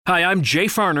Hi, I'm Jay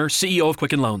Farner, CEO of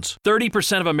Quicken Loans.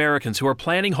 30% of Americans who are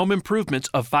planning home improvements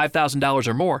of $5,000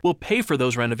 or more will pay for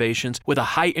those renovations with a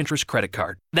high-interest credit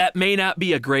card. That may not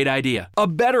be a great idea. A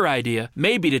better idea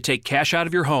may be to take cash out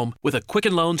of your home with a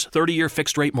Quicken Loans 30-year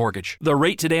fixed-rate mortgage. The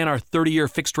rate today on our 30-year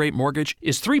fixed-rate mortgage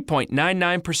is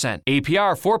 3.99%, APR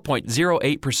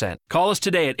 4.08%. Call us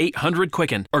today at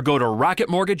 800-QUICKEN or go to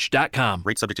rocketmortgage.com.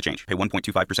 Rate subject to change. Pay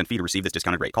 1.25% fee to receive this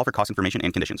discounted rate. Call for cost information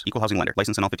and conditions. Equal housing lender.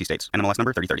 License in all 50 states. NMLS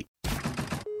number 3030. 3,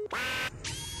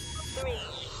 2, 1.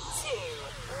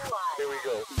 Here we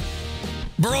go.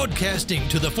 Broadcasting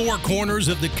to the four corners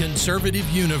of the conservative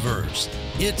universe,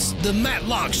 it's the Matt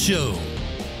Locke Show.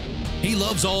 He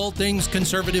loves all things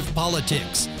conservative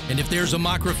politics, and if there's a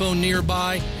microphone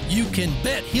nearby, you can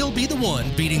bet he'll be the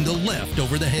one beating the left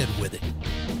over the head with it.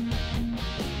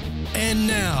 And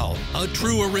now, a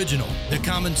true original, the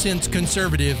common sense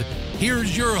conservative,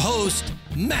 here's your host,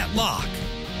 Matt Locke.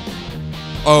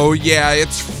 Oh yeah,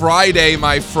 it's Friday,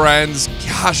 my friends.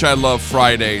 Gosh, I love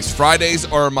Fridays. Fridays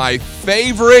are my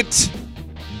favorite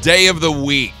day of the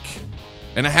week.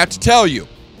 And I have to tell you,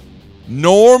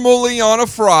 normally on a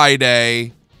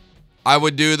Friday, I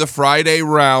would do the Friday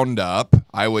roundup.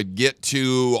 I would get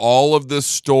to all of the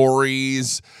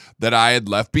stories that I had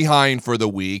left behind for the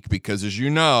week because, as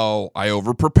you know, I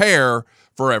over-prepare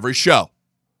for every show.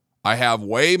 I have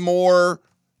way more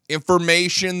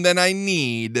information than I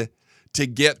need to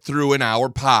get through an hour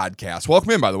podcast.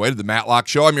 Welcome in, by the way, to the Matt Locke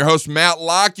Show. I'm your host, Matt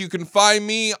Locke. You can find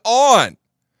me on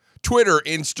Twitter,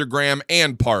 Instagram,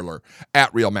 and Parler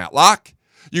at Real Matt Locke.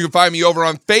 You can find me over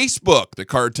on Facebook, The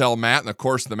Cartel Matt, and of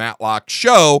course, The Matt Locke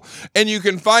Show. And you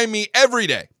can find me every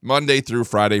day, Monday through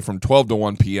Friday from 12 to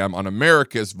 1 p.m. on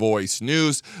America's Voice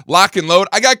News. Lock and load.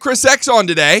 I got Chris X on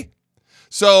today.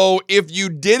 So if you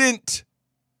didn't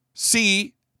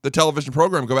see the television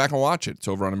program, go back and watch it. It's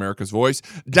over on America's Voice.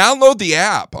 Download the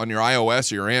app on your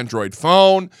iOS or your Android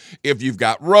phone. If you've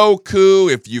got Roku,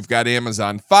 if you've got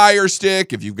Amazon Fire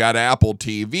Stick, if you've got Apple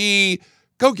TV,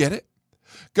 go get it.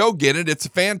 Go get it. It's a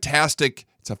fantastic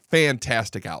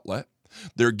outlet.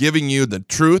 They're giving you the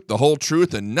truth, the whole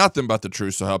truth, and nothing but the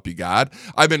truth, so help you God.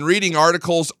 I've been reading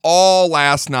articles all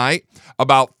last night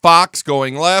about Fox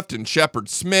going left and Shepard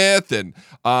Smith and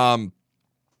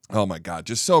oh my God,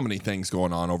 just so many things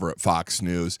going on over at Fox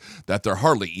News that they're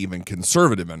hardly even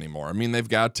conservative anymore. I mean, they've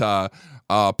got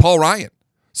Paul Ryan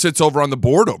sits over on the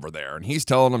board over there, and he's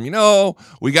telling them,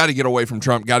 we got to get away from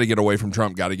Trump, got to get away from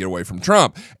Trump, got to get away from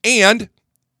Trump. And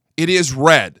it is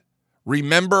red.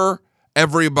 Remember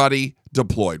everybody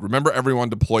deployed. Remember everyone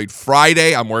deployed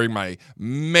Friday. I'm wearing my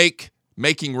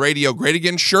Making Radio Great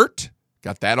Again shirt.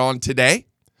 Got that on today.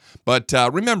 But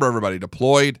remember everybody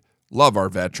deployed. Love our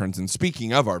veterans. And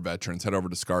speaking of our veterans, head over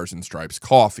to Scars and Stripes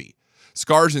Coffee.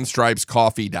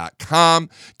 ScarsandStripesCoffee.com.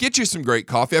 Get you some great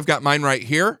coffee. I've got mine right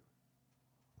here.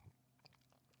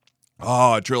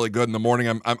 Oh, it's really good in the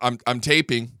morning. I'm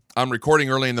taping. I'm recording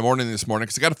early in the morning this morning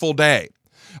because I got a full day.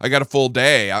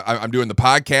 I'm doing the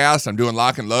podcast. I'm doing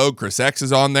Lock and Load. Chris X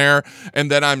is on there. And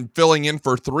then I'm filling in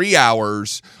for 3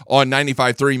 hours on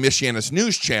 95.3 Michiana's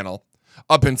news channel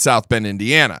up in South Bend,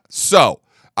 Indiana. So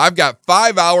I've got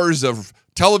 5 hours of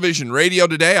television radio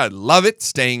today. I love it.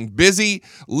 Staying busy,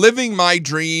 living my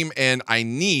dream, and I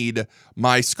need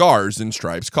my Scars and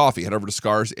Stripes coffee. Head over to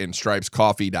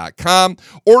ScarsandStripesCoffee.com.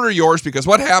 Order yours because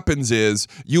what happens is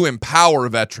you empower a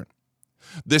veteran.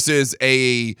 This is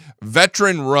a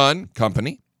veteran-run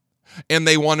company, and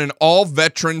they want an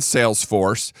all-veteran sales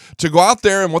force to go out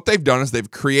there, and what they've done is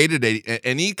they've created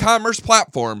an e-commerce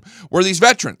platform where these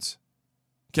veterans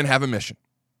can have a mission.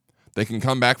 They can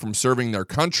come back from serving their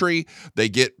country. They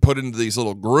get put into these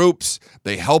little groups.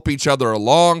 They help each other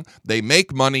along. They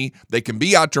make money. They can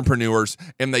be entrepreneurs,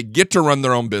 and they get to run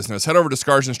their own business. Head over to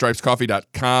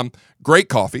ScarsandStripesCoffee.com. Great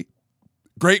coffee,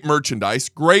 great merchandise,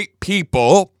 great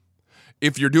people.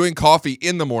 If you're doing coffee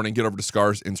in the morning, get over to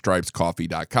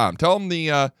ScarsandStripesCoffee.com. Tell them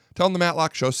the Matt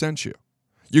Locke Show sent you.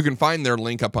 You can find their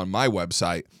link up on my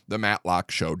website,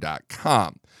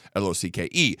 themattlockshow.com.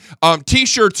 LOCKE.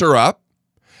 T-shirts are up.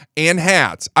 And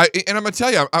hats. I'm going to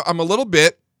tell you, I'm a little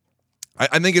bit,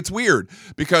 I think it's weird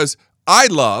because I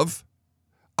love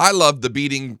the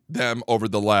beating them over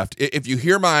the left. If you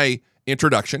hear my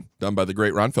introduction done by the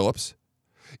great Ron Phillips,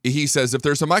 he says if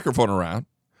there's a microphone around,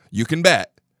 you can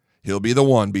bet he'll be the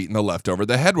one beating the left over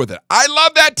the head with it. I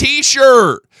love that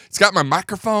T-shirt. It's got my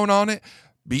microphone on it.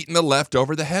 Beating the left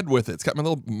over the head with it. It's got my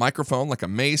little microphone like a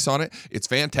mace on it. It's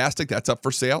fantastic. That's up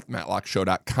for sale,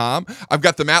 MattLockShow.com. I've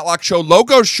got the Matt Locke Show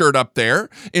logo shirt up there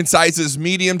in sizes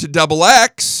medium to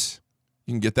XXL.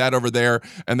 You can get that over there.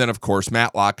 And then, of course,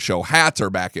 Matlock Show hats are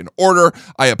back in order.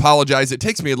 I apologize. It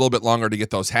takes me a little bit longer to get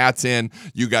those hats in.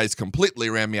 You guys completely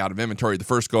ran me out of inventory the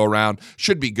first go around.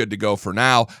 Should be good to go for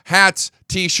now. Hats,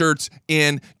 T-shirts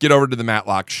in. Get over to the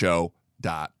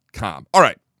matlockshow.com. All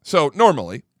right. So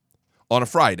normally on a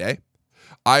Friday,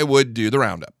 I would do the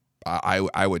roundup.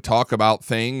 I would talk about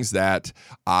things that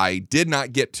I did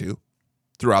not get to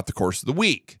throughout the course of the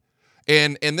week.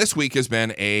 And this week has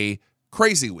been a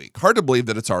crazy week. Hard to believe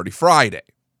that it's already Friday,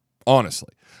 honestly.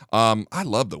 I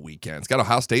love the weekends. Got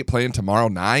Ohio State playing tomorrow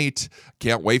night.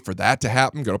 Can't wait for that to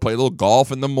happen. Going to play a little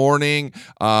golf in the morning.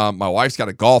 My wife's got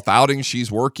a golf outing. She's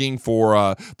working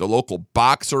for the local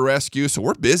boxer rescue. So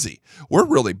we're busy. We're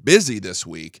really busy this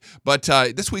week. But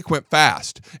this week went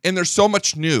fast. And there's so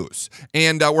much news.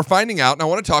 And we're finding out, and I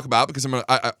want to talk about, because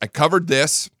I covered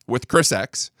this with Chris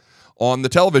X on the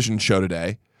television show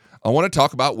today. I want to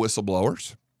talk about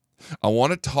whistleblowers. I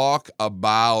want to talk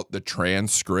about the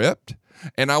transcript,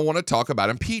 and I want to talk about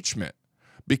impeachment,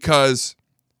 because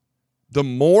the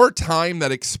more time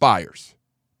that expires,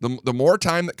 the more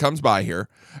time that comes by here,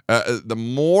 the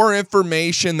more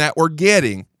information that we're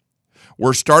getting,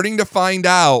 we're starting to find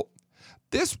out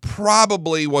this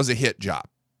probably was a hit job.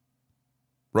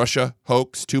 Russia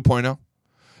hoax 2.0.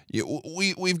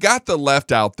 We've got the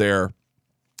left out there,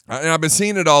 and I've been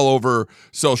seeing it all over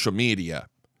social media.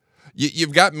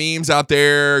 You've got memes out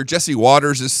there. Jesse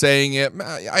Waters is saying it.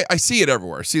 I see it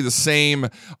everywhere. I see the same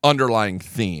underlying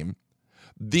theme.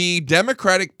 The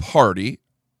Democratic Party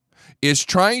is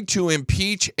trying to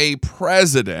impeach a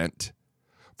president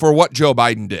for what Joe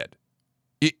Biden did.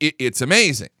 It's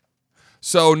amazing.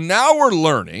 So now we're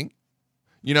learning,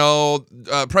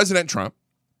 President Trump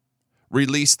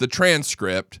released the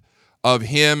transcript of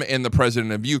him and the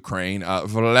president of Ukraine,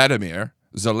 Vladimir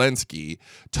Zelensky,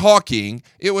 talking.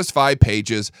 It was 5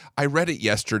 pages. I read it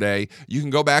yesterday. You can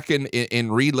go back and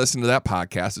re-listen to that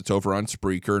podcast. It's over on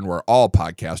Spreaker and where all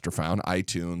podcasts are found: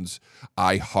 iTunes,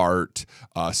 iHeart,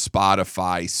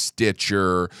 Spotify,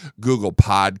 Stitcher, Google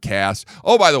Podcasts.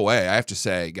 Oh, by the way, I have to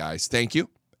say, guys, thank you,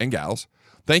 and gals,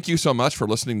 thank you so much for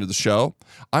listening to the show.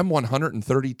 I'm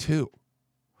 132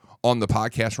 on the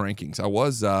podcast rankings. I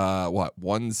was,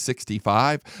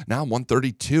 165? Now I'm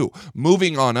 132.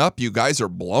 Moving on up. You guys are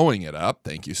blowing it up.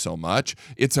 Thank you so much.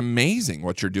 It's amazing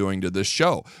what you're doing to this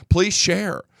show. Please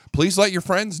share. Please let your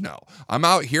friends know. I'm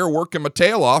out here working my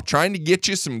tail off, trying to get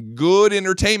you some good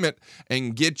entertainment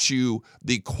and get you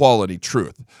the quality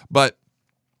truth. But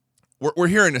we're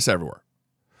hearing this everywhere,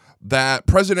 that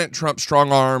President Trump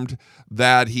strong-armed,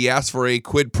 that he asked for a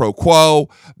quid pro quo,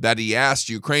 that he asked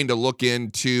Ukraine to look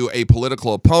into a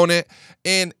political opponent,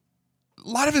 and a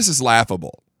lot of this is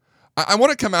laughable. I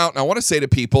want to come out and I want to say to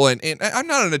people, and I'm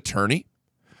not an attorney,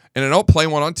 and I don't play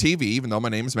one on TV, even though my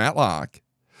name is Matt Locke,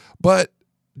 but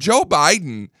Joe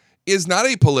Biden is not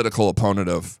a political opponent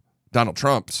of Donald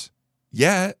Trump's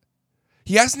yet.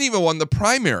 He hasn't even won the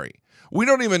primary. We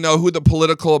don't even know who the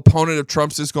political opponent of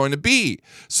Trump's is going to be.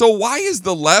 So why is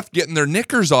the left getting their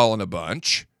knickers all in a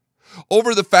bunch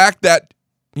over the fact that,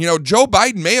 Joe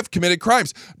Biden may have committed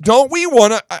crimes? Don't we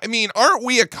want to, aren't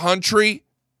we a country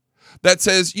that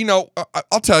says,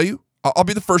 I'll tell you, I'll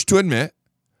be the first to admit,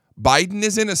 Biden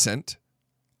is innocent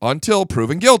until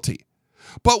proven guilty.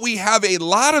 But we have a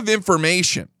lot of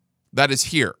information that is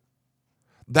here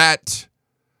that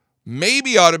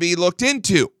maybe ought to be looked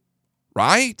into,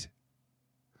 right?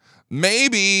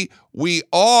 Maybe we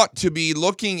ought to be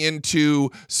looking into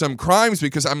some crimes,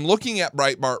 because I'm looking at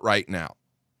Breitbart right now.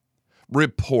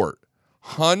 Report: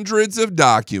 hundreds of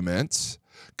documents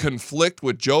conflict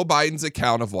with Joe Biden's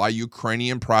account of why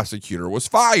Ukrainian prosecutor was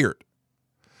fired.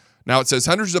 Now it says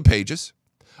hundreds of pages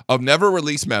of never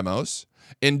released memos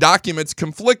and documents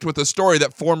conflict with the story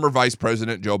that former Vice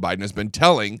President Joe Biden has been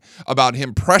telling about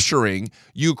him pressuring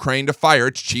Ukraine to fire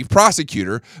its chief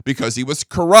prosecutor because he was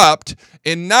corrupt,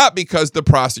 and not because the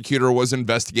prosecutor was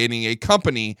investigating a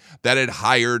company that had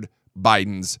hired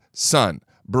Biden's son,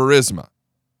 Burisma.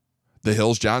 The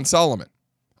Hill's John Solomon.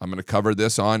 I'm going to cover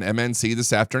this on MNC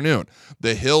this afternoon.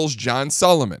 The Hill's John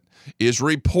Solomon is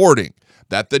reporting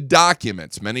that the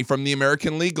documents, many from the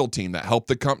American legal team that helped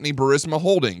the company Burisma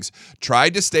Holdings,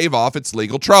 tried to stave off its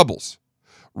legal troubles,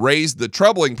 raised the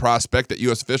troubling prospect that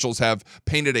U.S. officials have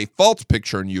painted a false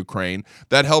picture in Ukraine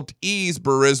that helped ease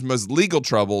Burisma's legal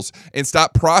troubles and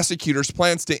stop prosecutors'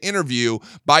 plans to interview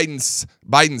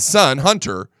Biden's son,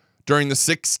 Hunter, during the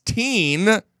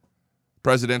 2016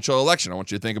 presidential election. I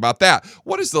want you to think about that.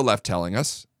 What is the left telling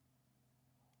us?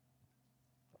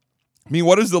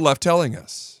 What is the left telling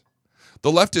us?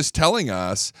 The left is telling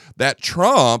us that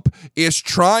Trump is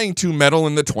trying to meddle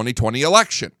in the 2020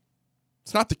 election.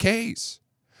 It's not the case.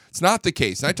 It's not the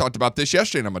case. And I talked about this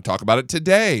yesterday, and I'm going to talk about it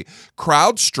today.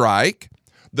 CrowdStrike,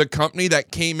 the company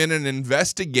that came in and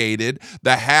investigated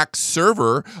the hacked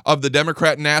server of the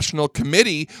Democrat National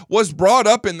Committee, was brought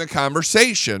up in the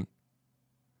conversation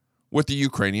with the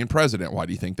Ukrainian president. Why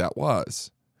do you think that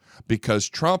was? Because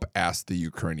Trump asked the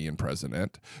Ukrainian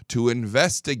president to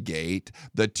investigate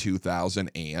the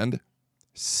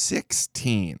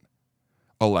 2016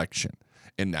 election.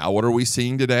 And now what are we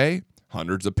seeing today?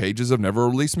 Hundreds of pages of never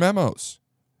released memos.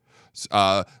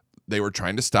 They were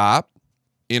trying to stop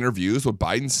interviews with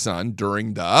Biden's son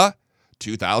during the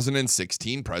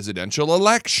 2016 presidential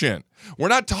election. We're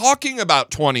not talking about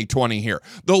 2020 here.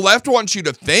 The left wants you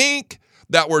to think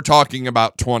that we're talking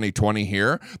about 2020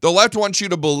 here. The left wants you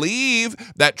to believe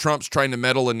that Trump's trying to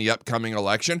meddle in the upcoming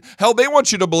election. Hell, they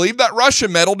want you to believe that Russia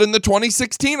meddled in the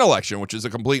 2016 election, which is a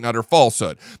complete and utter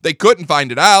falsehood. They couldn't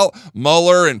find it out.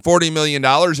 Mueller and $40 million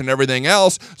and everything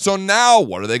else. So now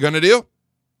what are they going to do?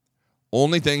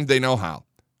 Only thing they know how.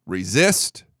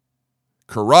 Resist,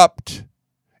 corrupt,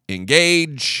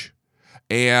 engage,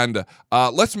 and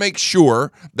let's make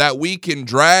sure that we can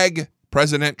drag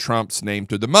President Trump's name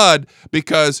through the mud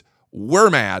because we're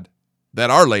mad that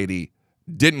our lady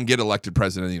didn't get elected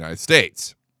president of the United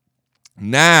States.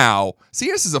 Now, see,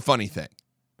 this is a funny thing.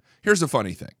 Here's a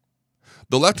funny thing.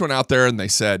 The left went out there and they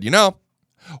said,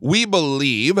 we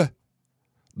believe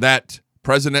that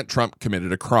President Trump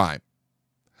committed a crime.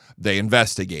 They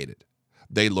investigated.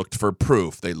 They looked for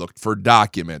proof. They looked for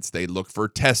documents. They looked for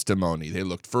testimony. They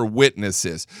looked for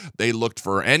witnesses. They looked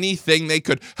for anything they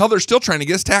could. Hell, they're still trying to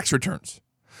get his tax returns.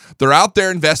 They're out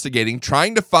there investigating,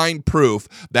 trying to find proof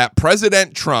that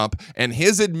President Trump and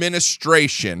his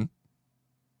administration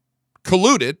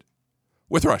colluded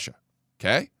with Russia.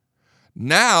 Okay?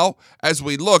 Now, as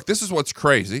we look, this is what's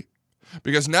crazy,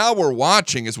 because now we're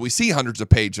watching as we see hundreds of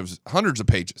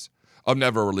pages of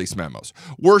never released memos.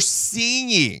 We're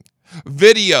seeing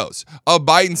videos of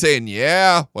Biden saying,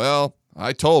 yeah, well,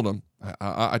 I told him,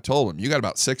 you got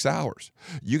about 6 hours.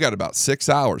 You got about 6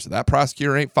 hours. If that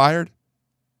prosecutor ain't fired,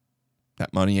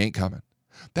 that money ain't coming.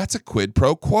 That's a quid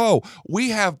pro quo.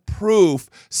 We have proof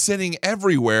sitting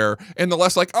everywhere, and the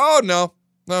left's like, oh, no.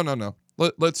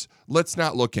 Let's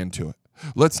not look into it.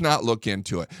 Let's not look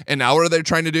into it. And now what are they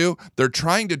trying to do? They're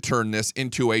trying to turn this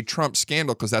into a Trump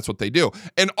scandal because that's what they do.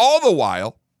 And all the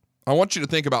while, I want you to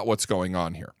think about what's going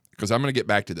on here because I'm going to get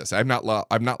back to this. I've not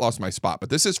lost my spot, but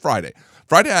this is Friday.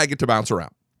 Friday, I get to bounce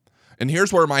around. And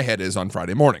here's where my head is on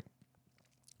Friday morning.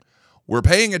 We're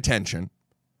paying attention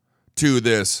to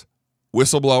this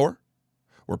whistleblower.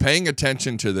 We're paying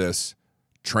attention to this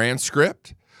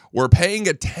transcript. We're paying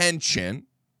attention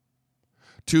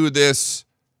to this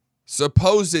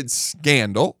supposed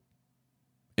scandal.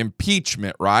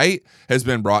 Impeachment, right, has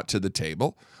been brought to the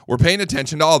table. We're paying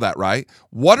attention to all that, right?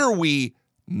 What are we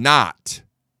not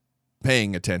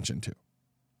paying attention to?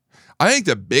 I think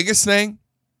the biggest thing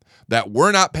that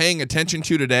we're not paying attention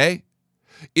to today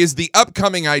is the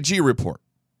upcoming IG report.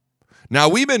 Now,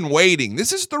 we've been waiting.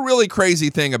 This is the really crazy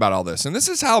thing about all this, and this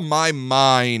is how my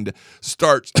mind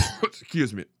starts.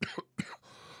 Excuse me.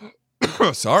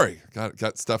 Sorry,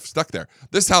 got stuff stuck there.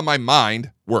 This is how my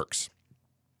mind works.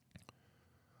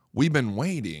 We've been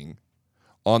waiting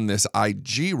on this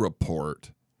IG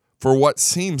report for what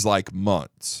seems like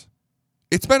months.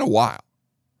 It's been a while.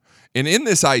 And in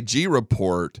this IG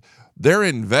report, they're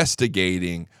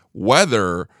investigating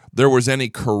whether there was any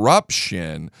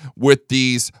corruption with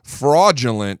these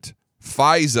fraudulent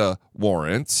FISA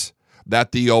warrants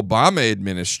that the Obama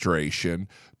administration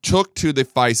took to the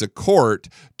FISA court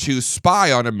to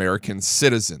spy on American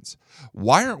citizens.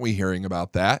 Why aren't we hearing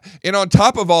about that? And on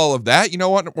top of all of that, you know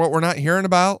what we're not hearing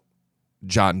about?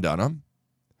 John Dunham.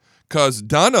 Because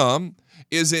Dunham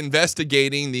is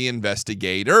investigating the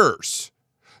investigators.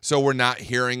 So we're not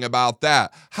hearing about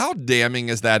that. How damning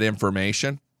is that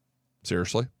information?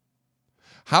 Seriously?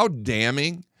 How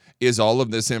damning is all of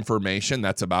this information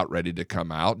that's about ready to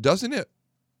come out? Doesn't it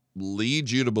lead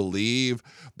you to believe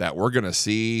that we're going to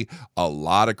see a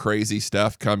lot of crazy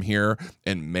stuff come here,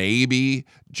 and maybe,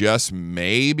 just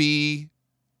maybe,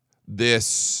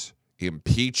 this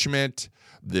impeachment,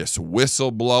 this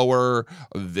whistleblower,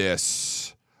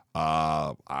 this,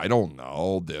 I don't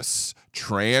know, this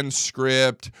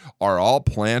transcript are all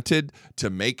planted to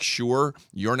make sure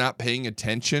you're not paying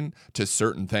attention to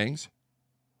certain things?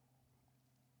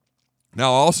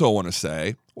 Now, I also want to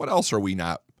say, what else are we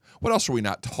not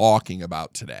talking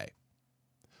about today?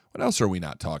 What else are we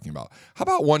not talking about? How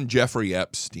about one Jeffrey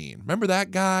Epstein? Remember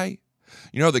that guy?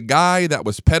 You know, the guy that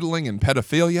was peddling in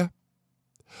pedophilia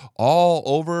all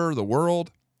over the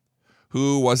world,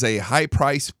 who was a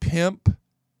high-price pimp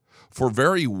for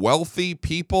very wealthy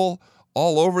people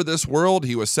all over this world.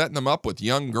 He was setting them up with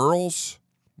young girls,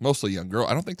 mostly young girls.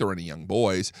 I don't think there were any young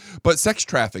boys, but sex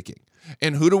trafficking.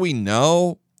 And who do we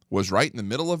know was right in the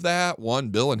middle of that? One,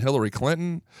 Bill and Hillary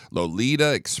Clinton,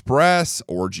 Lolita Express,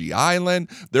 Orgy Island.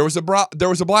 There was a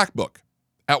black book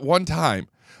at one time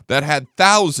that had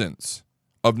thousands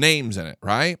of names in it,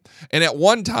 right? And at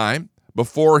one time,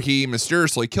 before he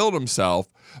mysteriously killed himself,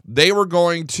 they were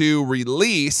going to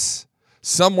release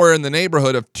somewhere in the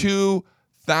neighborhood of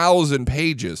 2,000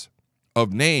 pages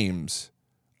of names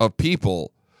of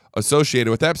people associated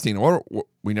with Epstein.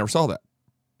 We never saw that.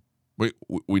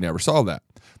 We never saw that.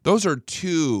 Those are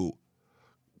two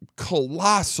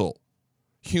colossal,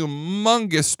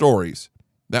 humongous stories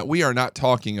that we are not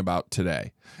talking about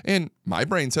today. And my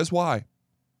brain says, why?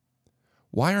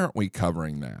 Why aren't we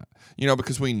covering that?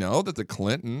 Because we know that the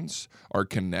Clintons are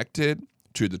connected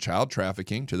to the child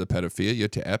trafficking, to the pedophilia,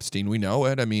 to Epstein. We know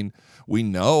it. I mean, we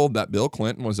know that Bill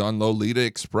Clinton was on Lolita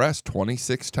Express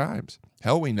 26 times.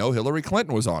 Hell, we know Hillary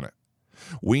Clinton was on it.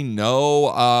 We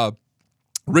know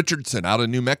Richardson out of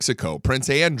New Mexico, Prince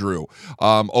Andrew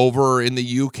over in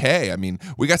the UK. I mean,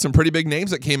 we got some pretty big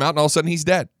names that came out, and all of a sudden he's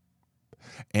dead.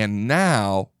 And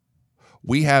now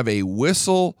we have a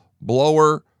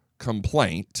whistleblower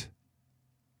complaint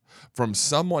from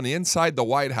someone inside the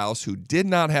White House who did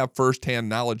not have firsthand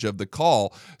knowledge of the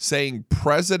call, saying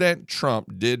President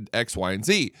Trump did X, Y, and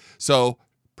Z. So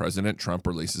President Trump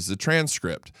releases the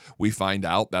transcript. We find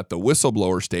out that the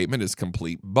whistleblower statement is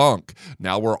complete bunk.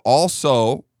 Now we're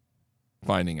also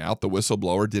finding out the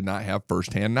whistleblower did not have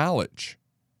firsthand knowledge.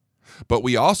 But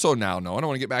we also now know, and I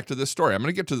want to get back to this story. I'm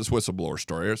going to get to this whistleblower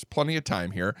story. There's plenty of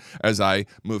time here as I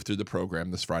move through the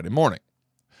program this Friday morning,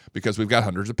 because we've got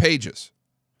hundreds of pages.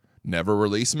 Never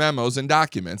release memos and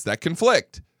documents that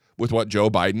conflict with what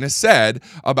Joe Biden has said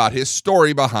about his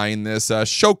story behind this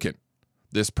Shokin,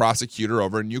 this prosecutor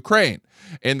over in Ukraine.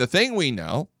 And the thing we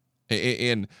know,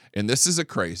 and this is a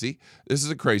crazy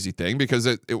thing,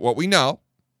 because what we know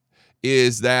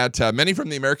is that many from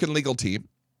the American legal team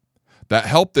that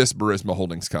helped this Burisma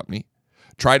Holdings company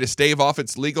try to stave off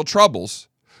its legal troubles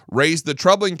raised the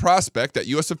troubling prospect that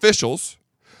U.S. officials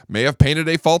may have painted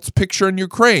a false picture in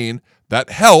Ukraine that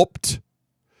helped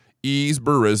ease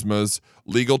Burisma's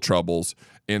legal troubles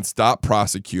and stop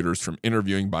prosecutors from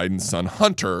interviewing Biden's son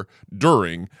Hunter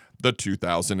during the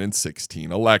 2016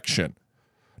 election.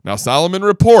 Now, Solomon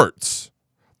reports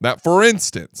that, for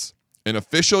instance, an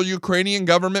official Ukrainian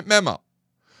government memo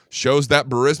shows that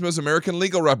Burisma's American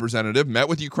legal representative met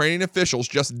with Ukrainian officials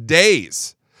just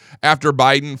days after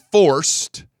Biden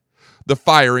forced the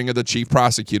firing of the chief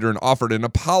prosecutor and offered an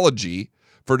apology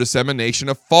for dissemination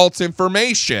of false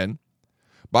information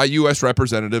by U.S.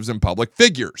 representatives and public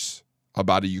figures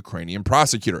about a Ukrainian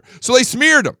prosecutor. So they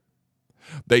smeared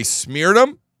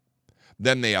him.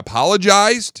 Then they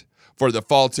apologized for the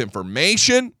false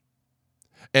information,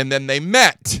 and then they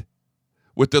met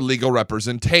with the legal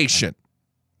representation.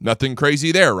 Nothing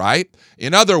crazy there, right?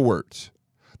 In other words,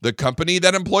 the company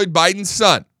that employed Biden's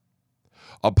son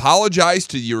apologized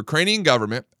to the Ukrainian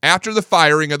government after the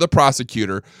firing of the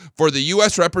prosecutor for the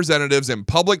U.S. representatives and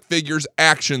public figures'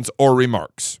 actions or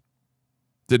remarks.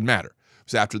 Didn't matter. It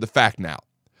was after the fact now.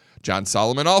 John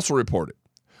Solomon also reported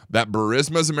that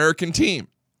Burisma's American team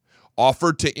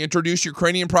offered to introduce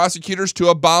Ukrainian prosecutors to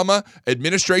Obama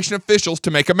administration officials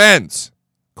to make amends,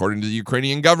 according to the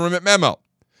Ukrainian government memo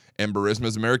and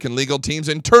Burisma's American legal team's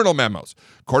internal memos.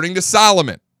 According to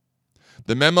Solomon,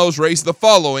 the memos raised the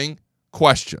following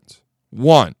questions.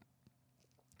 1,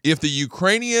 if the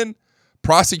Ukrainian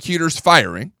prosecutor's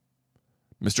firing,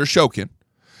 Mr. Shokin,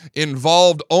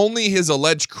 involved only his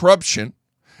alleged corruption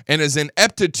and his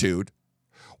ineptitude,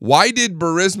 why did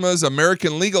Burisma's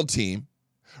American legal team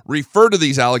refer to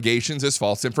these allegations as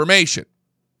false information?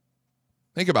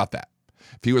 Think about that.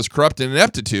 If he was corrupt and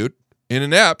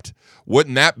inept,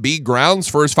 wouldn't that be grounds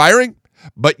for his firing?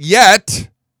 But yet,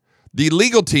 the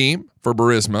legal team for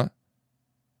Burisma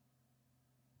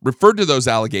referred to those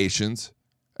allegations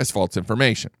as false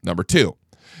information. Number 2,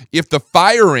 if the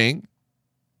firing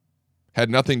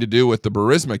had nothing to do with the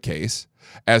Burisma case,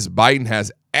 as Biden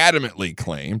has adamantly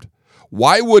claimed,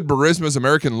 why would Burisma's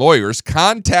American lawyers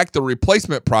contact the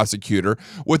replacement prosecutor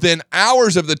within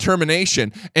hours of the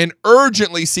termination and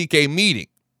urgently seek a meeting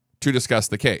to discuss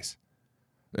the case?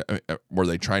 Were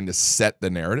they trying to set the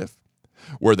narrative?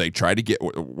 What were they trying to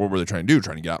do?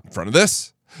 Trying to get out in front of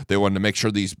this? They wanted to make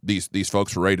sure these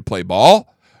folks were ready to play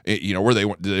ball. Did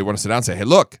they want to sit down and say, hey,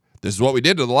 look, this is what we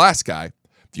did to the last guy.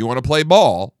 If you want to play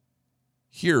ball,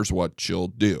 here's what you'll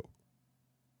do.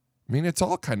 I mean, it's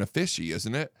all kind of fishy,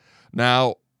 isn't it?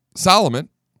 Now, Solomon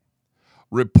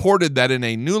reported that in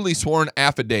a newly sworn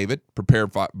affidavit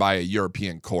prepared by a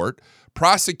European court,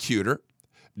 prosecutor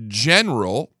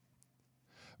General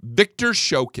Victor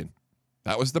Shokin,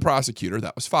 that was the prosecutor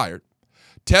that was fired,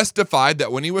 testified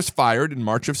that when he was fired in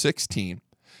March of 16,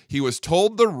 he was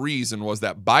told the reason was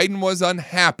that Biden was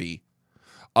unhappy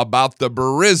about the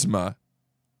Burisma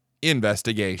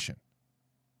investigation.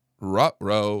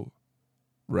 Ruh-roh,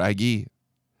 raggy.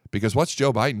 Because what's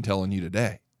Joe Biden telling you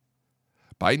today?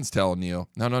 Biden's telling you,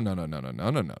 no.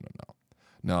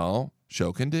 No,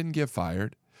 Shokin didn't get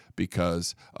fired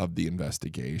because of the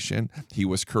investigation. He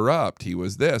was corrupt. He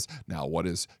was this. Now, what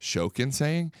is Shokin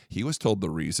saying? He was told the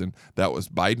reason that was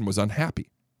Biden was unhappy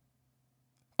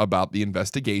about the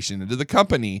investigation into the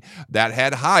company that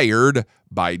had hired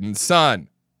Biden's son.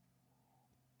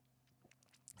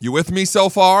 You with me so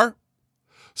far?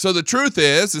 So the truth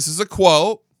is, this is a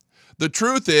quote, the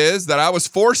truth is that I was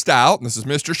forced out, and this is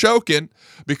Mr. Shokin,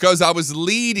 because I was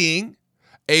leading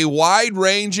a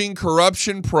wide-ranging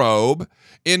corruption probe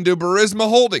into Burisma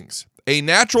Holdings, a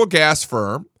natural gas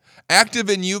firm active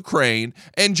in Ukraine,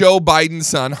 and Joe Biden's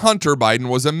son, Hunter Biden,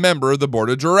 was a member of the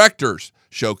board of directors,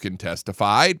 Shokin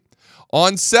testified.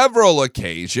 On several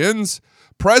occasions,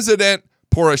 President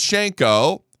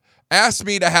Poroshenko asked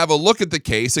me to have a look at the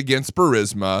case against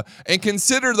Burisma and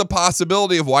consider the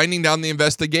possibility of winding down the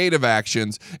investigative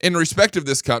actions in respect of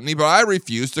this company, but I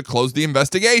refused to close the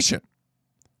investigation,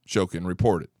 Shokin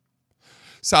reported.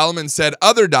 Solomon said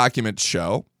other documents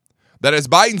show that as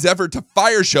Biden's effort to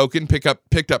fire Shokin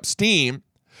picked up steam,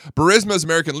 Burisma's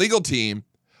American legal team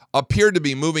appeared to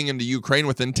be moving into Ukraine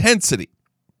with intensity.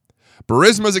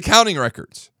 Burisma's accounting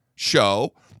records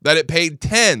show that it paid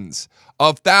tens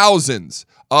of thousands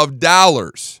of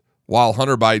dollars while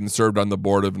Hunter Biden served on the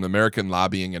board of an American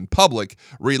lobbying and public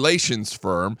relations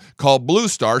firm called Blue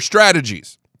Star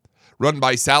Strategies, run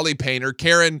by Sally Painter,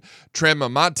 Karen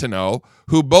Tremontiano,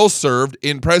 who both served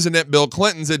in President Bill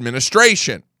Clinton's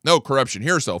administration. No corruption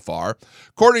here so far.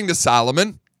 According to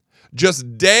Solomon,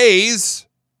 just days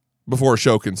before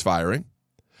Shokin's firing,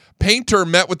 Painter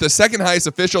met with the second highest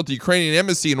official at the Ukrainian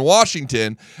embassy in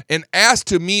Washington and asked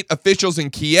to meet officials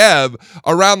in Kiev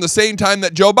around the same time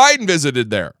that Joe Biden visited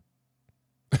there.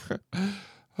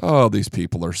 Oh, these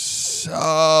people are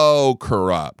so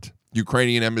corrupt.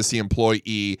 Ukrainian embassy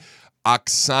employee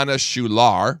Oksana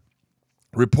Shular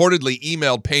reportedly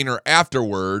emailed Painter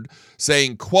afterward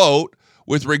saying, quote,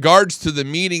 with regards to the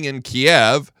meeting in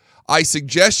Kiev, I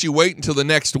suggest you wait until the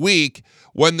next week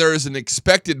when there is an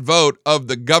expected vote of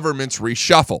the government's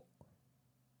reshuffle.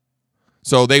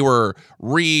 So they were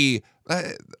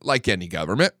like any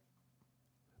government,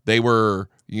 they were,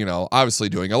 obviously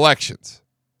doing elections.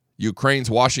 Ukraine's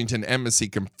Washington embassy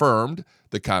confirmed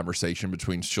the conversation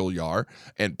between Shular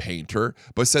and Painter,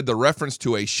 but said the reference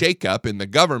to a shakeup in the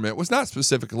government was not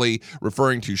specifically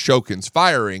referring to Shokin's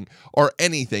firing or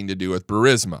anything to do with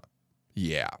Burisma.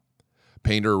 Yeah.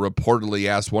 Painter reportedly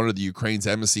asked one of the Ukraine's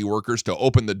embassy workers to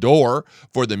open the door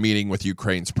for the meeting with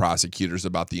Ukraine's prosecutors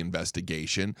about the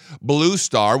investigation. Blue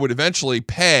Star would eventually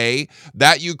pay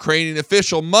that Ukrainian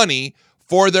official money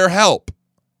for their help.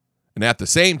 And at the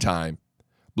same time,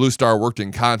 Blue Star worked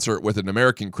in concert with an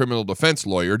American criminal defense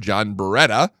lawyer, John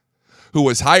Beretta, who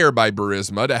was hired by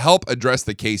Burisma to help address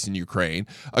the case in Ukraine.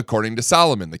 According to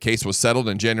Solomon, the case was settled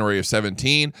in January of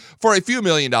 17 for a few $1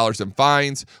 million in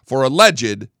fines for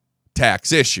alleged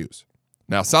tax issues.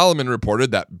 Now, Solomon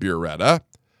reported that Beretta,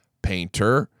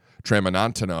 Painter,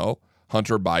 Tremontiano,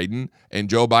 Hunter Biden, and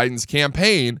Joe Biden's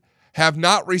campaign have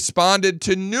not responded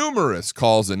to numerous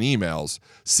calls and emails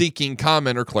seeking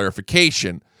comment or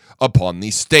clarification upon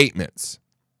these statements.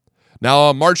 Now,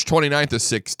 on March 29th of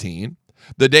 16,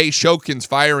 the day Shokin's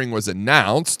firing was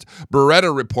announced,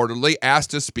 Beretta reportedly asked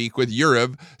to speak with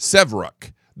Yuriv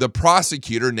Severuk, the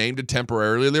prosecutor named to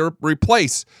temporarily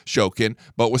replace Shokin,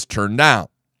 but was turned down.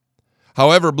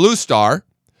 However, Blue Star,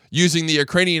 using the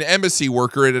Ukrainian embassy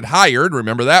worker it had hired,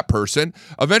 remember that person,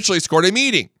 eventually scored a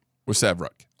meeting with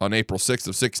Severuk on April 6th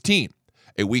of 16,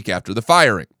 a week after the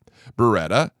firing.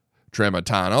 Beretta,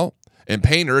 Tremontiano, and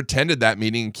Painter attended that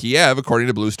meeting in Kiev, according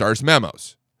to Blue Star's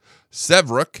memos.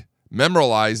 Severuk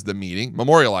memorialized the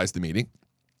meeting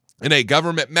in a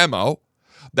government memo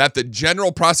that the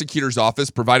General Prosecutor's Office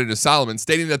provided to Solomon,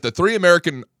 stating that the three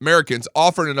Americans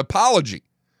offered an apology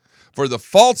for the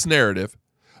false narrative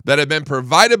that had been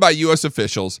provided by U.S.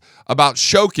 officials about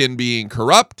Shokin being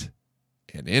corrupt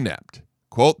and inept.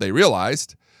 Quote, they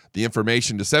realized the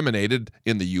information disseminated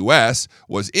in the U.S.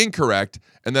 was incorrect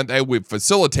and that they would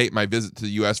facilitate my visit to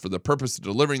the U.S. for the purpose of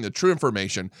delivering the true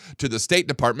information to the State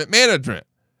Department management,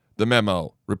 the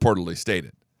memo reportedly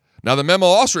stated. Now, the memo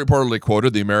also reportedly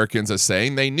quoted the Americans as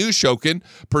saying they knew Shokin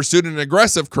pursued an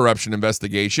aggressive corruption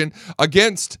investigation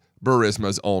against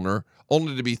Burisma's owner,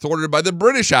 only to be thwarted by the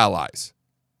British allies.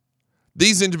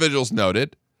 These individuals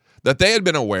noted that they had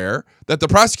been aware that the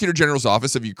Prosecutor General's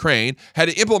Office of Ukraine had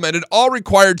implemented all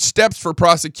required steps for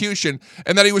prosecution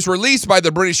and that he was released by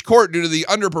the British court due to the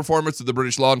underperformance of the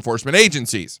British law enforcement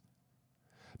agencies.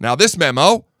 Now, this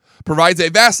memo provides a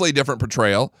vastly different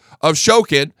portrayal of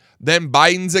Shokin than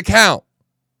Biden's account.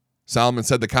 Solomon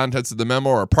said the contents of the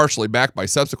memo are partially backed by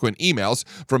subsequent emails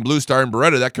from Blue Star and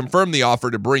Beretta that confirmed the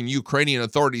offer to bring Ukrainian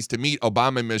authorities to meet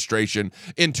Obama administration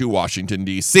into Washington,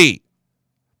 D.C.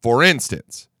 For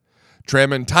instance,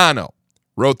 Tramontano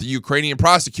wrote the Ukrainian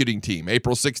prosecuting team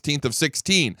April 16th of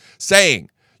 16, saying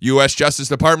U.S. Justice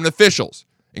Department officials,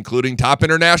 including top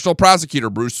international prosecutor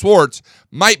Bruce Swartz,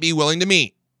 might be willing to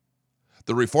meet.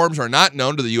 The reforms are not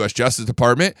known to the U.S. Justice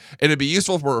Department, and it'd be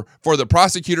useful for the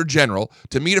Prosecutor General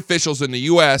to meet officials in the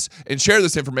U.S. and share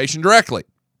this information directly.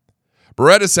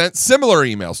 Beretta sent similar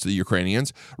emails to the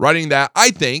Ukrainians, writing that, I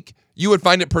think you would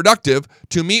find it productive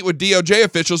to meet with DOJ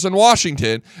officials in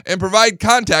Washington and provide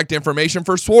contact information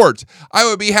for Swartz. I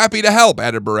would be happy to help,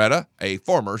 added Beretta, a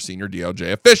former senior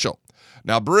DOJ official.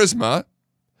 Now, Burisma,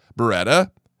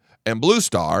 Beretta, and Blue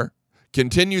Star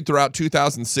continued throughout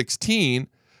 2016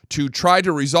 to try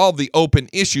to resolve the open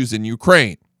issues in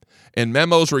Ukraine. And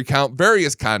memos recount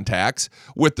various contacts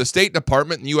with the State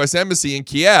Department and U.S. Embassy in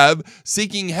Kiev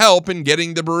seeking help in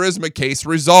getting the Burisma case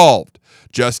resolved.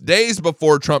 Just days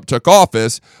before Trump took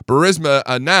office, Burisma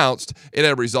announced it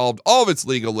had resolved all of its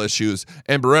legal issues,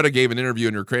 and Beretta gave an interview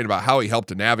in Ukraine about how he helped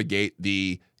to navigate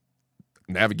the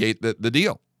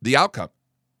deal, the outcome.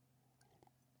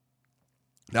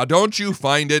 Now, don't you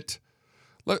find it?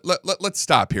 Let's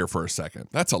stop here for a second.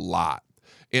 That's a lot.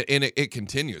 And it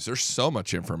continues. There's so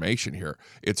much information here.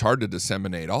 It's hard to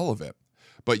disseminate all of it.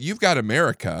 But you've got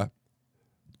America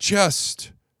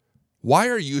why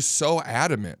are you so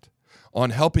adamant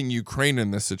on helping Ukraine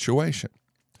in this situation?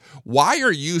 Why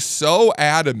are you so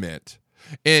adamant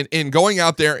in going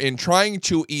out there and trying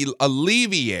to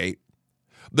alleviate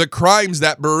the crimes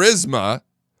that Burisma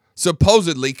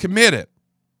supposedly committed?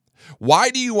 Why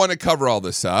do you want to cover all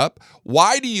this up?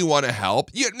 Why do you want to help?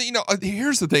 You know,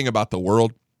 here's the thing about the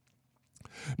world.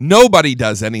 Nobody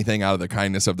does anything out of the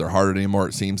kindness of their heart anymore.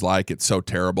 It seems like it's so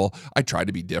terrible. I try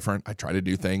to be different. I try to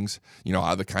do things,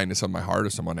 out of the kindness of my heart.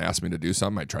 If someone asks me to do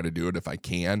something, I try to do it if I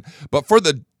can. But for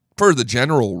the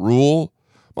general rule,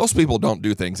 most people don't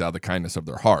do things out of the kindness of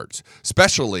their hearts,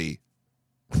 especially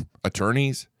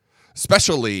attorneys,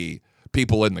 especially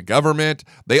people in the government.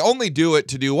 They only do it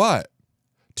to do what?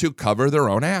 To cover their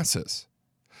own asses.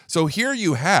 So here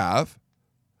you have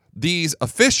these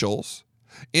officials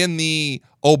in the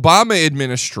Obama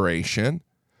administration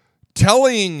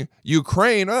telling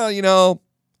Ukraine, I'm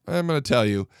going to tell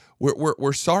you,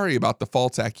 we're sorry about the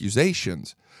false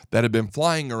accusations that have been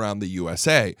flying around the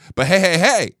USA. But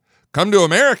hey, come to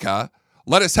America.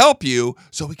 Let us help you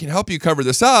so we can help you cover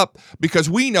this up because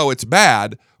we know it's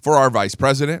bad for our vice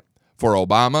president, for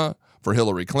Obama, for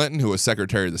Hillary Clinton, who was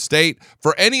Secretary of the State,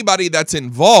 for anybody that's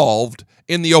involved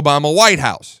in the Obama White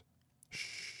House.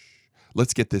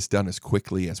 Let's get this done as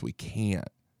quickly as we can.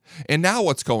 And now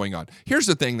what's going on? Here's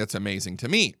the thing that's amazing to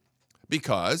me,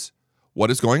 because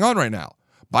what is going on right now?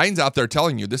 Biden's out there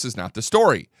telling you this is not the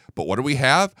story. But what do we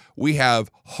have? We have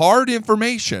hard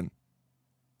information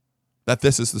that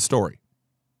this is the story.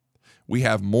 We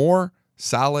have more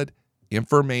solid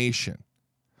information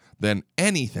than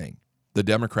anything the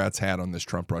Democrats had on this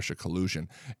Trump-Russia collusion,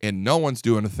 and no one's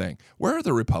doing a thing. Where are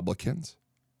the Republicans?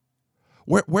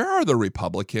 Where are the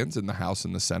Republicans in the House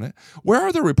and the Senate? Where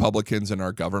are the Republicans in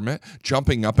our government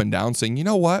jumping up and down saying, you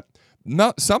know what?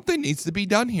 No, something needs to be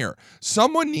done here.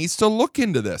 Someone needs to look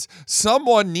into this.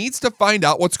 Someone needs to find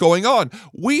out what's going on.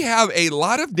 We have a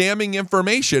lot of damning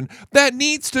information that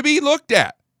needs to be looked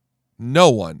at. No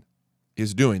one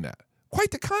is doing that.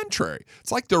 Quite the contrary.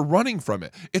 It's like they're running from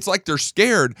it. It's like they're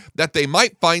scared that they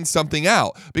might find something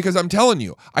out. Because I'm telling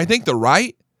you, I think the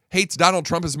right hates Donald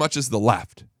Trump as much as the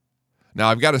left. Now,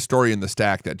 I've got a story in the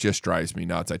stack that just drives me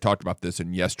nuts. I talked about this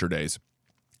in yesterday's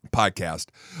podcast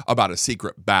about a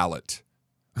secret ballot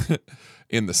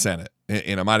in the Senate.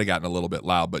 And I might have gotten a little bit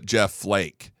loud, but Jeff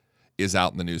Flake is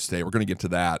out in the news today. We're going to get to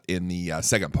that in the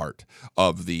second part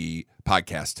of the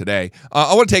podcast today.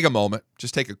 I want to take a moment,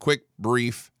 just take a quick,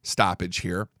 brief stoppage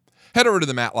here. Head over to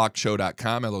the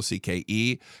matlockshow.com,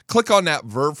 LOCKE. Click on that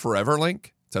Verb Forever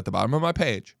link. It's at the bottom of my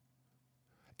page.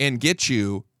 And get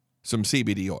you some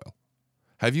CBD oil.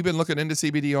 Have you been looking into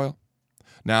CBD oil?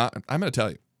 Now, I'm going to tell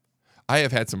you, I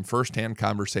have had some firsthand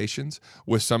conversations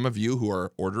with some of you who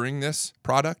are ordering this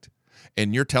product,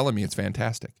 and you're telling me it's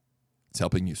fantastic. It's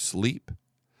helping you sleep.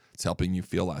 It's helping you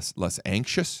feel less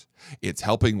anxious. It's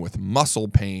helping with muscle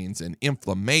pains and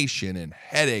inflammation and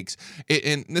headaches.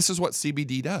 And this is what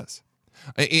CBD does.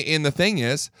 And the thing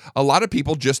is, a lot of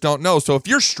people just don't know. So if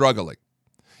you're struggling,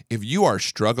 if you are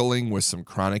struggling with some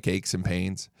chronic aches and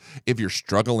pains, if you're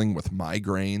struggling with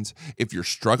migraines, if you're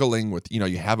struggling with,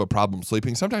 you have a problem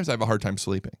sleeping, sometimes I have a hard time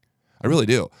sleeping. I really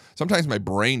do. Sometimes my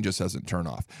brain just doesn't turn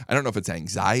off. I don't know if it's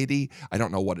anxiety. I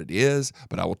don't know what it is,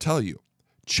 but I will tell you,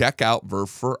 check out Verve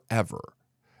Forever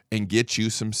and get you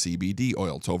some CBD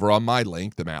oil. It's over on my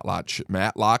link, the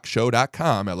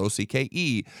matlockshow.com,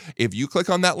 LOCKE. If you click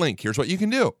on that link, here's what you can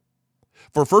do.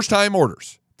 For first-time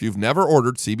orders, if you've never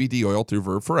ordered CBD oil through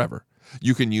Verve Forever,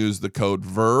 you can use the code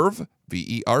VERV,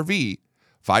 VERV,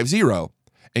 50,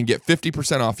 and get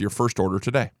 50% off your first order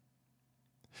today.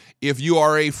 If you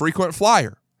are a frequent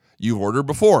flyer, you've ordered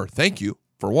before, thank you,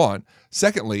 for one.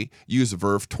 Secondly, use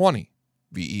Verve 20.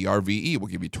 VERVE will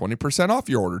give you 20% off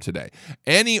your order today.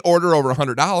 Any order over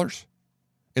 $100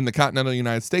 in the continental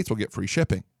United States will get free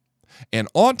shipping. And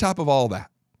on top of all that,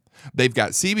 they've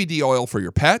got CBD oil for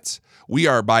your pets. We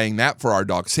are buying that for our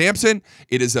dog Samson.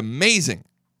 It is amazing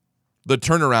the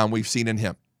turnaround we've seen in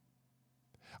him.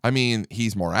 I mean,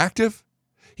 he's more active.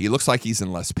 He looks like he's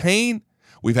in less pain.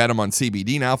 We've had him on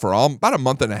CBD now for about a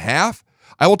month and a half.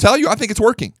 I will tell you, I think it's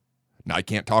working. Now, I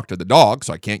can't talk to the dog,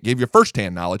 so I can't give you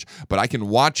firsthand knowledge, but I can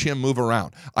watch him move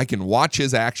around. I can watch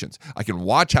his actions. I can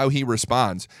watch how he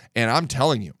responds, and I'm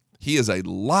telling you, he is a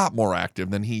lot more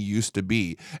active than he used to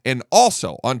be. And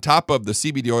also, on top of the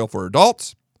CBD oil for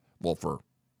adults, well, for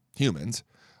humans,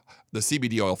 the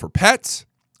CBD oil for pets,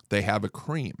 they have a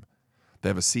cream. They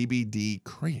have a CBD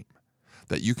cream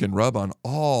that you can rub on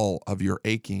all of your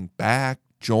aching back,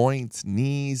 joints,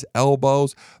 knees,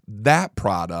 elbows. That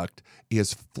product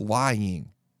is flying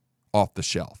off the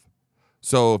shelf.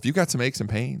 So if you got some aches and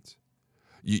pains,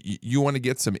 you want to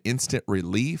get some instant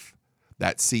relief,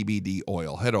 that CBD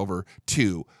oil, head over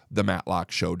to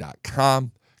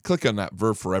thematlockshow.com. Click on that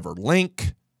Verve Forever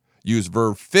link. Use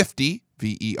Verve 50,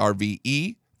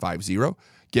 VERVE 50.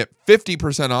 Get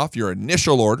 50% off your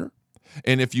initial order.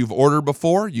 And if you've ordered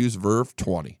before, use Verve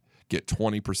 20. Get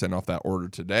 20% off that order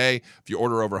today. If you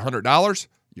order over $100,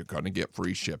 you're going to get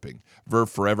free shipping.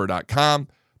 VerveForever.com,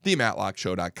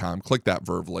 thematlockshow.com. Click that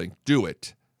Verve link. Do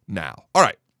it now. All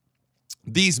right.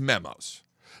 These memos.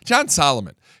 John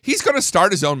Solomon, he's going to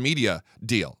start his own media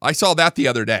deal. I saw that the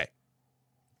other day.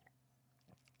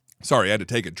 Sorry, I had to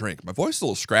take a drink. My voice is a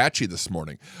little scratchy this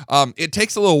morning. It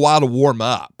takes a little while to warm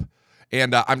up.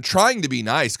 And I'm trying to be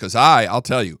nice because I'll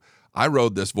tell you, I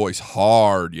rode this voice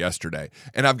hard yesterday,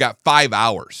 and I've got 5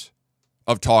 hours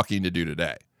of talking to do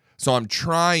today. So I'm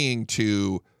trying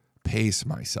to pace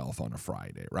myself on a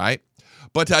Friday, right?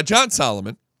 But John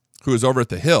Solomon, who is over at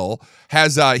The Hill,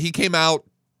 he came out,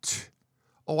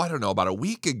 I don't know, about a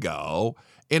week ago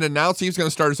and announced he was going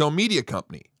to start his own media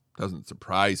company. Doesn't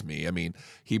surprise me. I mean,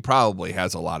 he probably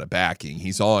has a lot of backing.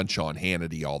 He's on Sean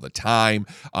Hannity all the time.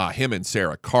 Him and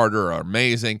Sarah Carter are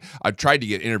amazing. I've tried to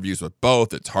get interviews with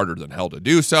both. It's harder than hell to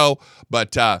do so,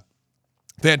 but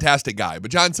fantastic guy.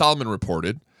 But John Solomon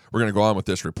reported, we're going to go on with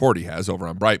this report he has over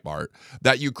on Breitbart,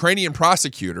 that Ukrainian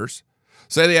prosecutors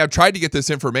say they have tried to get this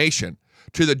information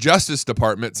to the Justice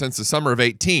Department since the summer of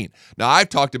 2018. Now, I've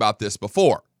talked about this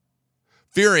before,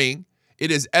 fearing it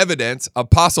is evidence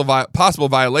of possible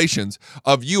violations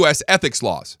of U.S. ethics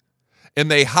laws.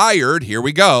 And they hired, here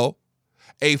we go,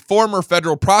 a former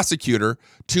federal prosecutor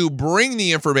to bring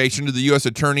the information to the U.S.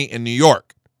 attorney in New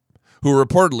York, who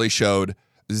reportedly showed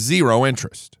zero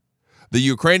interest. The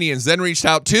Ukrainians then reached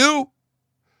out to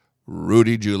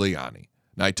Rudy Giuliani.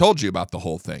 Now, I told you about the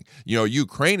whole thing.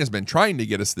 Ukraine has been trying to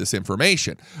get us this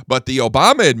information, but the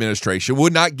Obama administration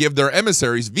would not give their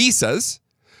emissaries visas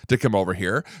to come over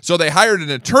here. So they hired an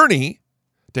attorney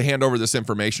to hand over this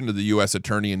information to the U.S.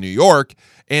 attorney in New York,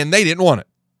 and they didn't want it.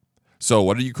 So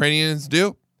what did Ukrainians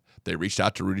do? They reached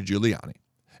out to Rudy Giuliani.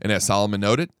 And as Solomon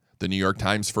noted, the New York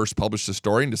Times first published a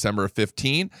story in December of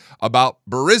 2015 about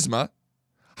Burisma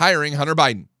hiring Hunter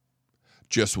Biden.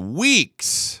 Just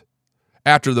weeks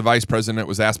after the vice president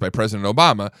was asked by President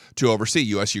Obama to oversee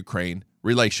U.S.-Ukraine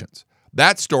relations.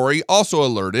 That story also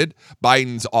alerted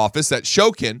Biden's office that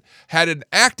Shokin had an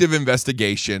active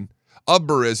investigation of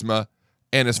Burisma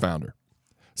and his founder.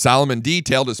 Solomon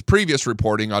detailed his previous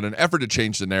reporting on an effort to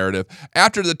change the narrative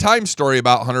after the Times story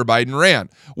about Hunter Biden ran,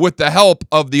 with the help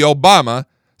of the Obama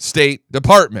State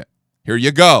Department. Here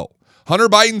you go. Hunter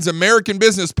Biden's American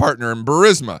business partner in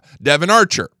Burisma, Devin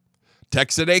Archer,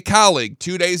 texted a colleague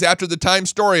 2 days after the Times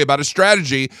story about a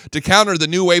strategy to counter the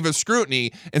new wave of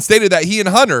scrutiny and stated that he and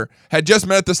Hunter had just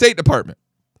met at the State Department.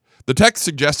 The text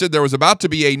suggested there was about to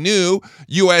be a new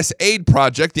U.S. aid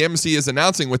project the embassy is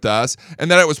announcing with us, and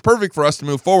that it was perfect for us to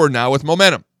move forward now with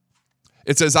momentum.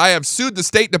 It says, I have sued the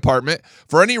State Department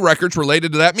for any records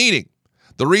related to that meeting.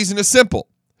 The reason is simple.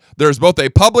 There is both a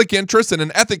public interest and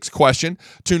an ethics question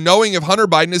to knowing if Hunter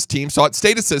Biden and his team sought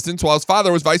state assistance while his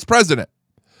father was vice president.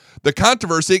 The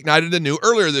controversy ignited anew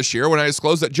earlier this year when I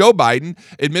disclosed that Joe Biden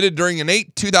admitted during an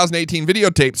 2018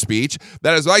 videotape speech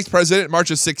that as vice president in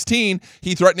March of 2016,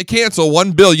 he threatened to cancel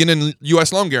 $1 billion in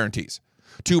U.S. loan guarantees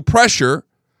to pressure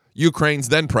Ukraine's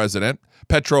then president,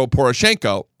 Petro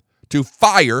Poroshenko, to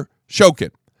fire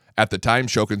Shokin. At the time,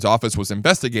 Shokin's office was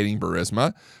investigating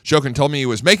Burisma. Shokin told me he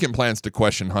was making plans to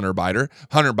question Hunter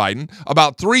Biden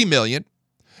about $3 million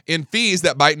in fees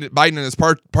that Biden and his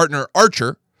partner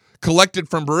Archer collected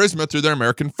from Burisma through their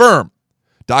American firm.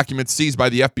 Documents seized by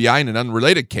the FBI in an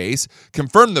unrelated case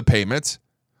confirmed the payments,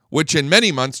 which in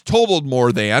many months totaled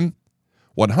more than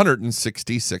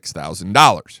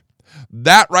 $166,000.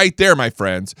 That right there, my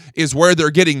friends, is where they're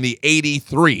getting the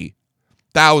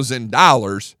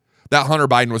 $83,000 that Hunter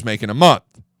Biden was making a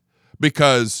month.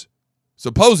 Because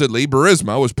supposedly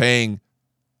Burisma was paying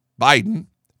Biden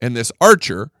and this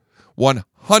Archer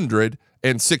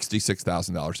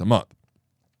 $166,000 a month.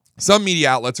 Some media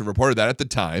outlets have reported that at the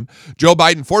time, Joe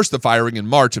Biden forced the firing in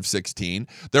March of 2016.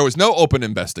 There was no open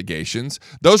investigations.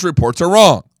 Those reports are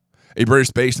wrong. A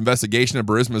British-based investigation of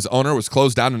Burisma's owner was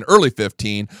closed down in early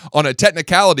 2015 on a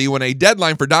technicality when a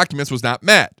deadline for documents was not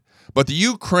met. But the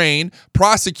Ukraine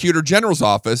Prosecutor General's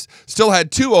office still had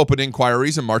 2 open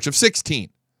inquiries in March of 2016,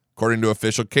 according to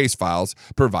official case files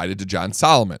provided to John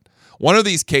Solomon. One of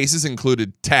these cases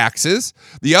included taxes,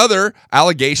 the other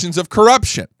allegations of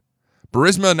corruption.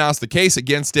 Burisma announced the case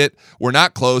against it were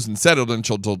not closed and settled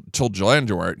until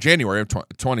January of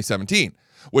 2017,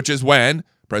 which is when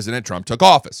President Trump took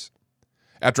office.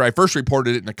 After I first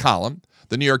reported it in a column,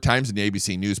 the New York Times and the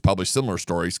ABC News published similar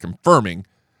stories confirming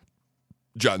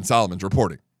John Solomon's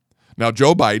reporting. Now,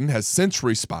 Joe Biden has since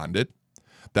responded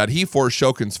that he forced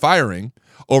Shokin's firing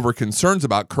over concerns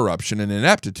about corruption and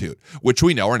ineptitude, which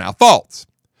we know are now false,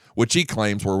 which he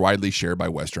claims were widely shared by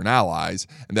Western allies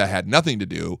and that had nothing to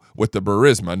do with the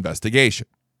Burisma investigation.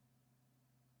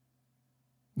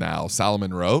 Now,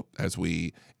 Solomon wrote, as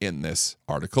we in this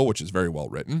article, which is very well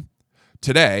written,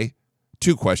 today,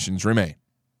 2 questions remain.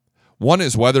 One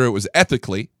is whether it was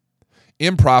ethically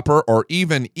improper or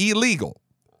even illegal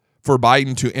for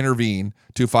Biden to intervene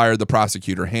to fire the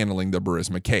prosecutor handling the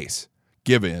Burisma case,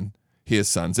 given his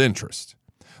son's interest.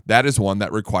 That is one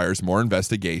that requires more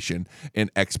investigation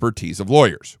and expertise of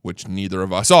lawyers, which neither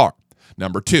of us are.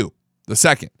 Number 2, the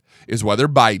second, is whether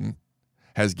Biden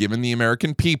has given the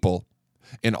American people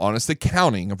an honest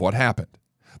accounting of what happened.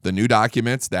 The new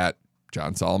documents that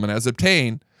John Solomon has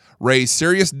obtained raise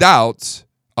serious doubts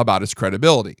about his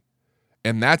credibility,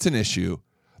 and that's an issue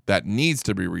that needs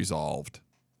to be resolved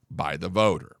by the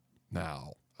voter.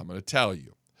 Now, I'm going to tell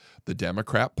you, the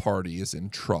Democrat Party is in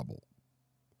trouble.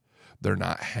 They're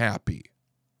not happy.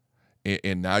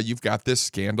 And now you've got this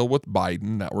scandal with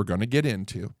Biden that we're going to get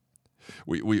into.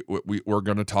 We're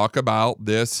going to talk about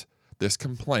this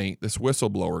complaint, this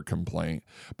whistleblower complaint.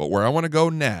 But where I want to go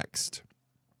next,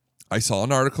 I saw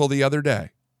an article the other day.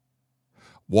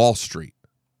 Wall Street,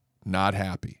 not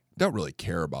happy. Don't really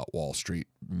care about Wall Street,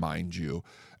 mind you.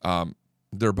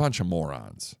 They're a bunch of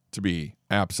morons, to be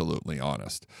absolutely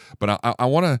honest. But I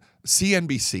want to,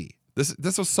 CNBC,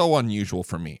 this was so unusual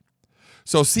for me.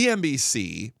 So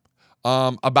CNBC,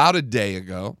 about a day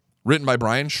ago, written by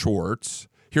Brian Schwartz,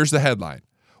 here's the headline.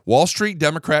 Wall Street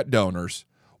Democrat donors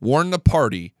warn the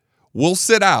party will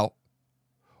sit out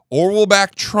or will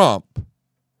back Trump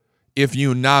if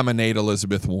you nominate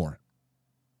Elizabeth Warren.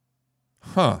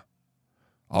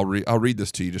 I'll read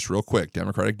this to you just real quick.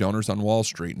 Democratic donors on Wall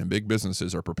Street and big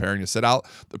businesses are preparing to sit out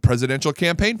the presidential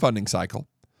campaign funding cycle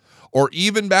or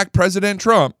even back President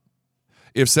Trump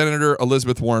if Senator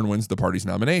Elizabeth Warren wins the party's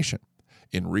nomination.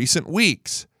 In recent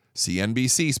weeks,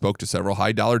 CNBC spoke to several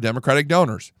high-dollar Democratic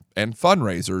donors and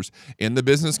fundraisers in the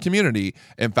business community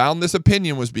and found this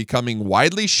opinion was becoming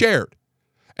widely shared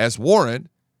as Warren,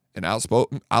 an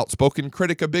outspoken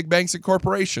critic of big banks and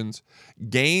corporations,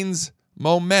 gains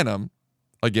momentum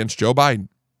against Joe Biden.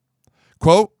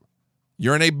 Quote,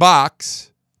 you're in a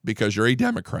box because you're a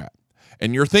Democrat,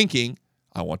 and you're thinking,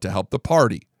 I want to help the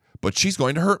party, but she's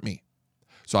going to hurt me.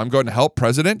 So I'm going to help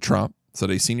President Trump, said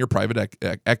a senior private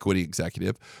equity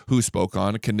executive who spoke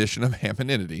on a condition of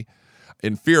anonymity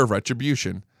in fear of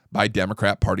retribution by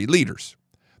Democrat Party leaders.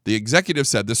 The executive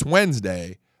said this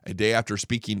Wednesday, a day after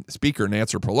Speaker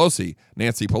Nancy Pelosi,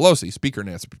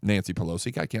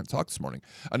 I can't talk this morning,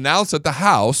 announced that the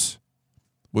House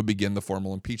would begin the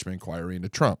formal impeachment inquiry into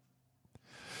Trump.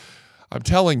 I'm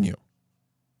telling you,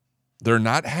 they're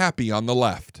not happy on the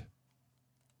left.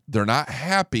 They're not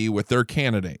happy with their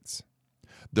candidates.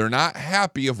 They're not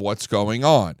happy of what's going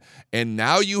on. And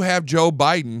now you have Joe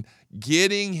Biden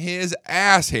getting his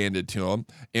ass handed to him.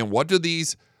 And what do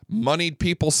these moneyed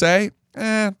people say?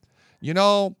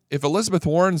 If Elizabeth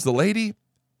Warren's the lady,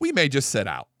 we may just sit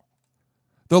out.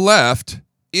 The left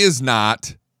is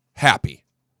not happy.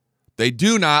 They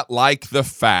do not like the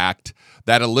fact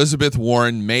that Elizabeth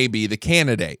Warren may be the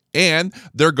candidate. And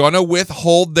they're going to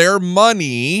withhold their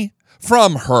money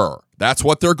from her. That's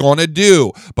what they're going to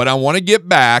do. But I want to get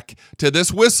back to this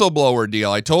whistleblower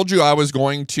deal. I told you I was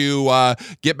going to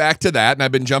get back to that, and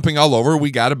I've been jumping all over.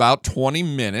 We got about 20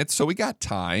 minutes, so we got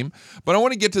time. But I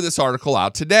want to get to this article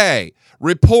out today.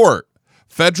 Report,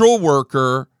 federal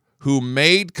worker who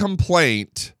made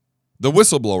complaint, the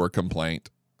whistleblower complaint,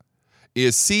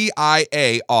 is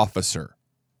CIA officer.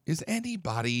 Is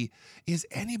anybody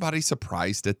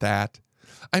surprised at that?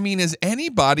 I mean, is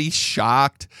anybody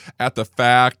shocked at the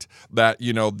fact that,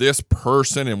 this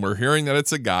person, and we're hearing that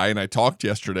it's a guy, and I talked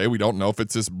yesterday, we don't know if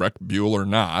it's this Breck Buell or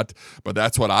not, but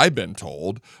that's what I've been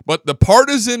told. But the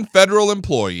partisan federal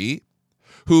employee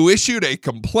who issued a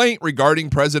complaint regarding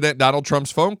President Donald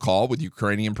Trump's phone call with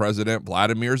Ukrainian President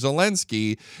Vladimir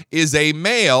Zelensky is a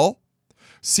male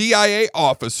CIA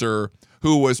officer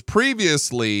who was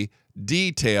previously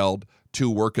detailed to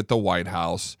work at the White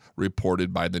House,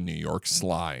 reported by the New York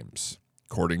Slimes.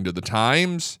 According to the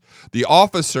Times, the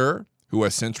officer, who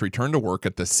has since returned to work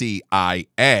at the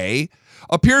CIA,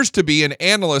 appears to be an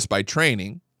analyst by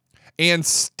training and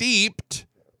steeped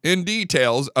in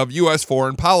details of U.S.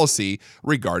 foreign policy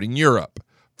regarding Europe.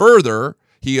 Further,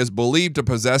 he is believed to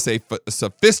possess a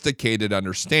sophisticated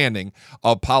understanding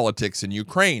of politics in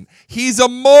Ukraine. He's a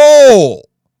mole.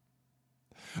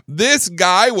 This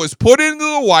guy was put into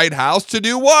the White House to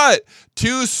do what?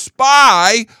 To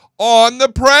spy on the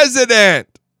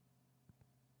president.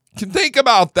 Can think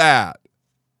about that.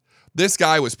 This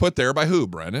guy was put there by who,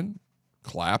 Brennan?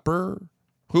 Clapper?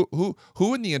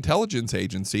 Who in the intelligence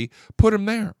agency put him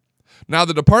there? Now,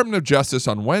 the Department of Justice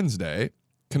on Wednesday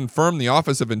confirmed the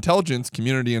Office of Intelligence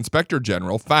Community Inspector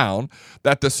General found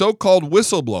that the so-called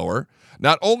whistleblower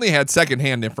not only had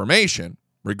secondhand information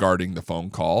regarding the phone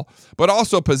call, but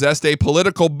also possessed a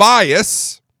political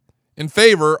bias in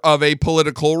favor of a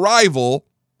political rival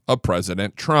of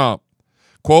President Trump.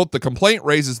 Quote, the complaint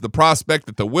raises the prospect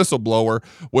that the whistleblower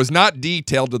was not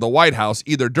detailed to the White House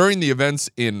either during the events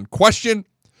in question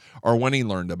or when he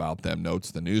learned about them,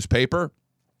 notes the newspaper.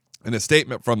 In a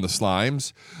statement from the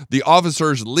Slimes, the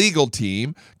officer's legal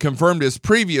team confirmed his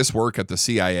previous work at the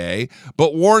CIA,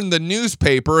 but warned the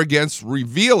newspaper against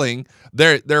revealing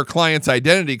their client's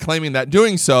identity, claiming that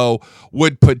doing so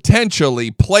would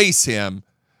potentially place him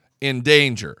in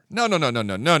danger. No.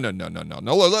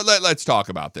 Let's talk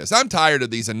about this. I'm tired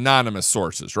of these anonymous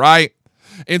sources, right?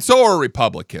 And so are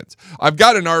Republicans. I've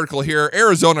got an article here,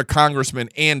 Arizona Congressman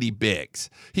Andy Biggs.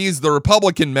 He's the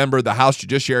Republican member of the House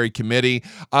Judiciary Committee.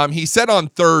 He said on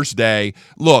Thursday,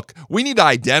 look, we need to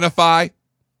identify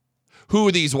who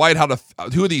these White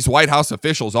House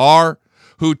officials are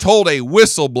who told a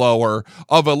whistleblower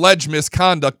of alleged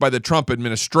misconduct by the Trump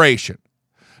administration.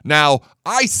 Now,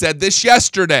 I said this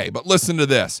yesterday, but listen to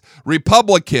this.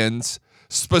 Republicans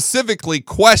specifically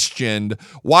questioned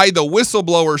why the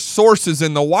whistleblower sources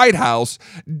in the White House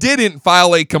didn't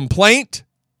file a complaint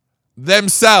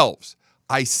themselves.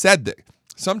 I said that.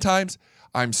 Sometimes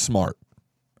I'm smart.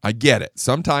 I get it.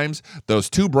 Sometimes those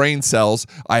two brain cells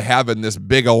I have in this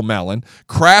big old melon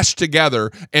crash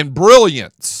together and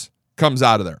brilliance comes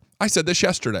out of there. I said this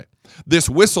yesterday. This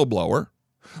whistleblower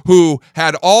who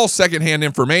had all secondhand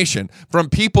information from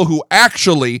people who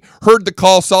actually heard the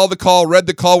call, saw the call, read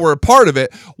the call, were a part of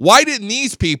it. Why didn't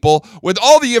these people, with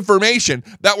all the information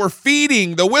that were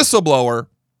feeding the whistleblower,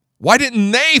 why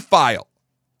didn't they file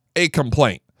a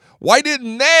complaint? Why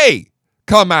didn't they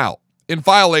come out and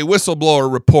file a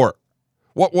whistleblower report?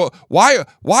 Why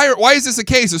is this the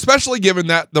case, especially given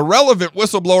that the relevant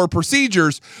whistleblower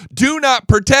procedures do not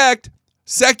protect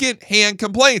second-hand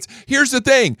complaints? Here's the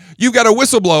thing. You've got a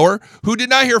whistleblower who did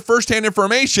not hear first-hand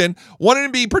information, wanted to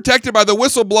be protected by the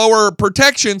whistleblower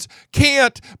protections,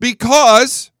 can't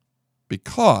because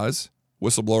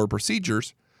whistleblower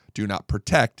procedures do not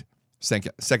protect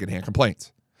second-hand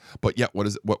complaints. But yet, what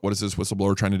is this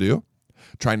whistleblower trying to do?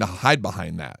 Trying to hide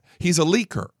behind that. He's a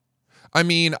leaker. I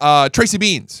mean, Tracy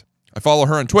Beans, I follow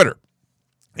her on Twitter.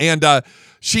 And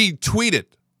she tweeted,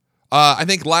 I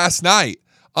think last night,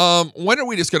 when are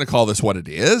we just going to call this what it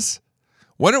is?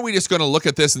 When are we just going to look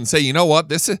at this and say, you know what,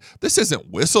 this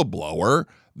isn't whistleblower.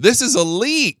 This is a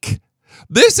leak.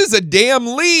 This is a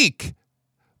damn leak.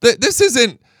 This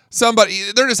isn't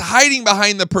somebody, they're just hiding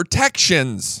behind the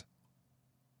protections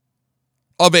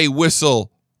of a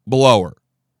whistleblower.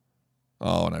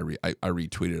 Oh, and I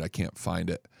retweeted. I can't find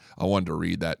it. I wanted to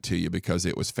read that to you because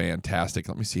it was fantastic.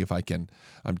 Let me see if I can.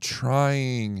 I'm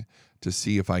trying to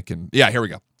see if I can. Yeah, here we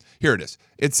go. Here it is.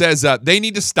 It says they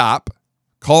need to stop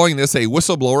calling this a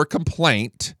whistleblower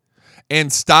complaint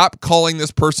and stop calling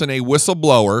this person a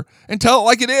whistleblower and tell it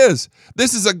like it is.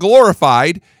 This is a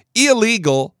glorified,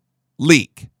 illegal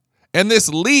leak. And this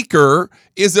leaker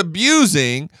is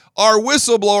abusing our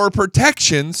whistleblower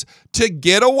protections to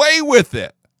get away with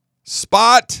it.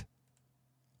 Spot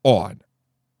on.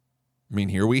 I mean,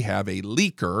 here we have a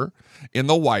leaker in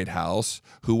the White House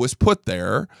who was put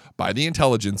there by the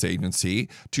intelligence agency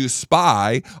to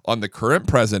spy on the current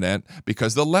president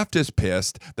because the left is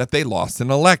pissed that they lost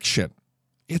an election.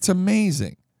 It's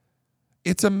amazing.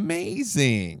 It's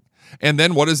amazing. And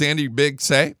then what does Andy Biggs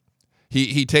say?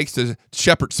 He takes to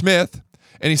Shepard Smith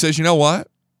and he says, you know what?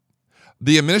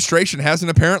 The administration has an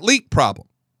apparent leak problem.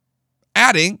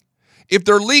 Adding, if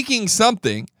they're leaking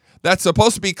something that's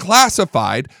supposed to be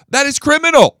classified, that is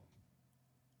criminal.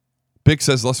 Biggs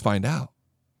says, let's find out.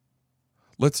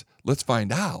 Let's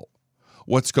find out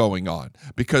what's going on.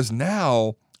 Because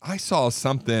now I saw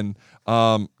something,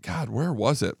 God, where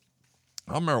was it?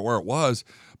 I don't remember where it was,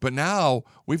 but now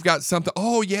we've got something.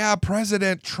 Oh, yeah,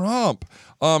 President Trump.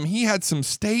 He had some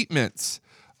statements.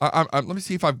 Let me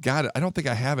see if I've got it. I don't think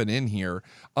I have it in here.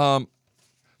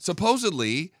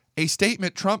 Supposedly, a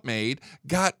statement Trump made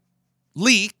got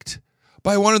leaked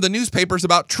by one of the newspapers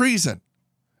about treason.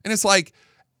 And it's like,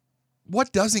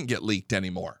 what doesn't get leaked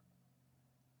anymore?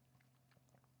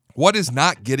 What is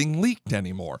not getting leaked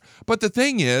anymore? But the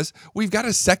thing is, we've got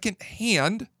a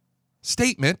second-hand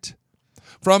statement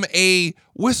from a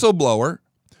whistleblower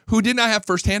who did not have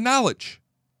firsthand knowledge.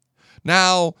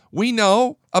 Now, we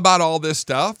know about all this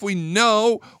stuff. We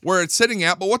know where it's sitting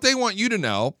at, but what they want you to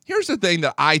know, here's the thing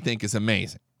that I think is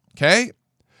amazing, okay?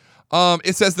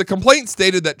 It says the complaint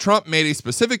stated that Trump made a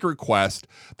specific request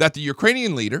that the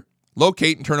Ukrainian leader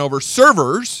locate and turn over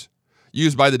servers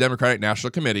used by the Democratic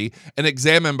National Committee and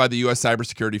examined by the U.S.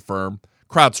 cybersecurity firm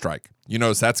CrowdStrike. You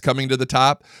notice that's coming to the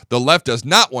top. The left does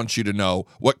not want you to know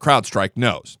what CrowdStrike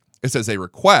knows. It says a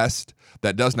request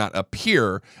that does not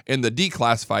appear in the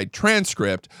declassified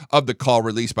transcript of the call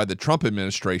released by the Trump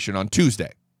administration on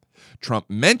Tuesday. Trump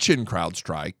mentioned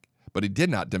CrowdStrike, but he did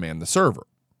not demand the server.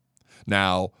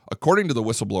 Now, according to the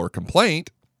whistleblower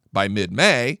complaint, by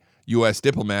mid-May, U.S.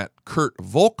 diplomat Kurt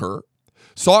Volker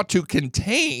sought to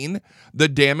contain the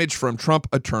damage from Trump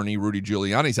attorney Rudy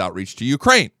Giuliani's outreach to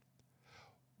Ukraine.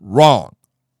 Wrong.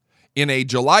 In a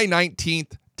July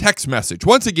 19th text message,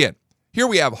 once again, here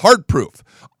we have hard proof.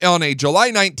 On a July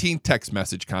 19th text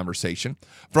message conversation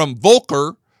from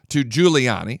Volker to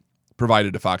Giuliani,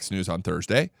 provided to Fox News on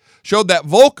Thursday, showed that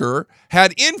Volker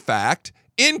had, in fact,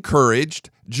 encouraged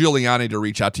Giuliani to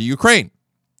reach out to Ukraine,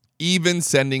 even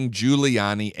sending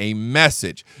Giuliani a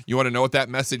message. You want to know what that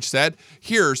message said?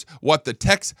 Here's what the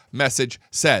text message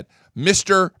said.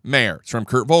 Mr. Mayor, it's from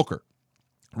Kurt Volker.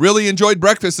 Really enjoyed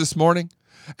breakfast this morning.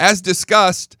 As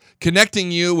discussed,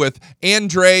 connecting you with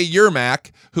Andrei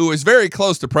Yermak, who is very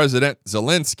close to President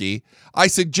Zelensky, I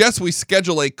suggest we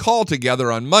schedule a call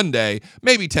together on Monday,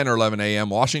 maybe 10 or 11 a.m.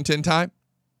 Washington time?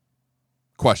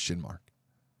 Question mark.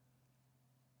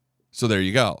 So there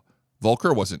you go.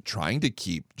 Volker wasn't trying to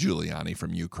keep Giuliani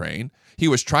from Ukraine. He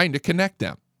was trying to connect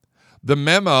them. The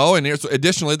memo, and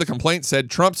additionally, the complaint said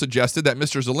Trump suggested that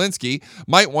Mr. Zelensky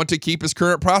might want to keep his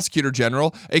current prosecutor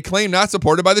general, a claim not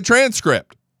supported by the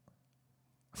transcript.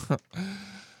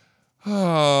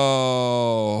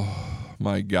 Oh,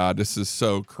 my God, this is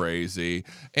so crazy.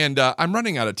 And I'm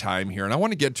running out of time here, and I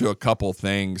want to get to a couple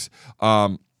things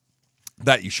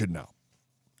that you should know.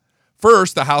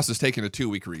 First, the House is taking a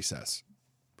 2-week recess.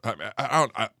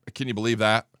 Can you believe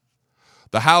that?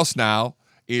 The House now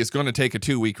is going to take a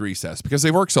 2-week recess because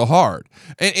they work so hard.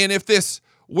 And if this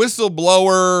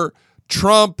whistleblower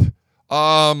Trump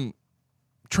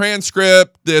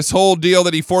transcript, this whole deal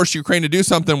that he forced Ukraine to do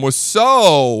something was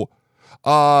so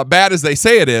bad as they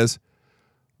say it is,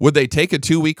 would they take a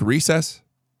 2-week recess?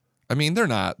 I mean, they're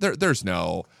not. There's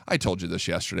no, I told you this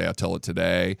yesterday, I'll tell it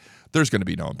today, there's going to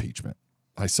be no impeachment.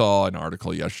 I saw an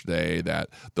article yesterday that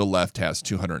the left has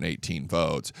 218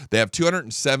 votes. They have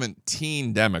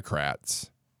 217 Democrats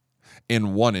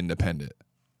and 1 independent,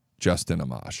 Justin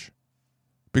Amash.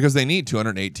 because they need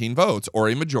 218 votes or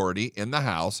a majority in the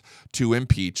House to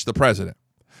impeach the president.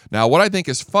 Now, what I think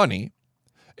is funny,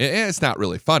 and it's not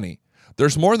really funny,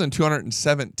 there's more than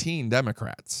 217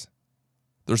 Democrats.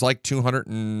 There's like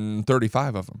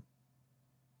 235 of them,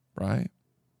 right?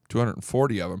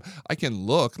 240 of them. I can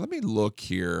look. Let me look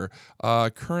here.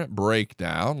 Current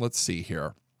breakdown. Let's see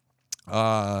here.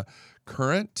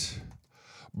 Current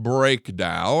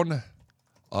breakdown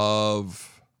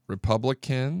of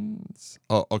Republicans.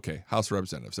 Oh, okay. House of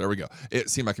Representatives. There we go.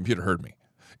 See, my computer heard me.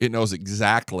 It knows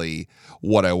exactly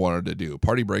what I wanted to do.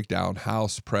 Party breakdown,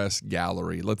 House press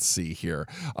gallery. Let's see here.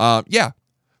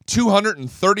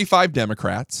 235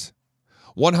 Democrats,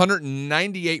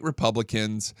 198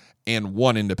 Republicans, and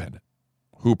 1 independent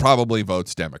who probably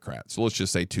votes Democrat. So let's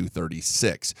just say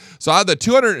 236. So out of the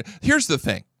 200, here's the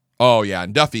thing. Oh, yeah,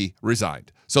 and Duffy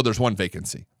resigned. So there's 1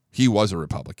 vacancy. He was a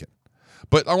Republican.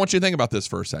 But I want you to think about this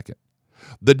for a second.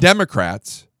 The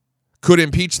Democrats could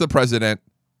impeach the president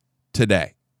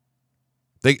today.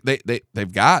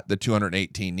 They've got the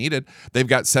 218 needed. They've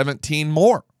got 17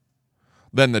 more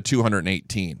than the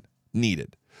 218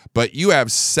 needed. But you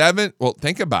have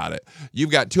think about it.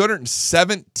 You've got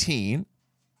 217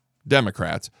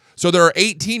 Democrats. So there are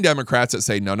 18 Democrats that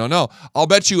say, no. I'll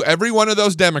bet you every one of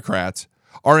those Democrats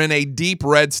are in a deep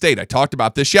red state. I talked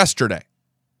about this yesterday.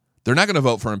 They're not going to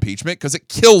vote for impeachment because it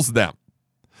kills them.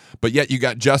 But yet you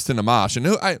got Justin Amash. And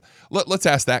let's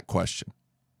ask that question.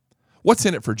 What's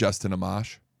in it for Justin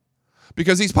Amash?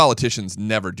 Because these politicians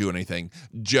never do anything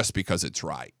just because it's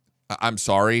right. I'm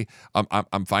sorry.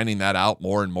 I'm finding that out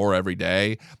more and more every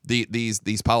day.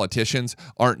 These politicians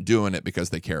aren't doing it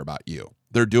because they care about you.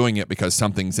 They're doing it because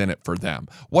something's in it for them.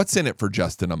 What's in it for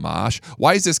Justin Amash?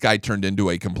 Why is this guy turned into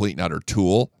a complete and utter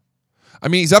tool? I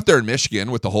mean, he's up there in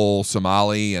Michigan with the whole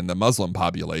Somali and the Muslim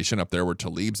population up there where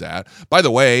Tlaib's at. By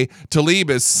the way, Tlaib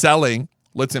is selling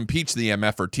 "Let's impeach the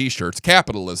MFer" t-shirts.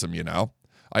 Capitalism, you know.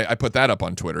 I put that up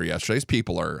on Twitter yesterday. These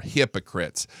people are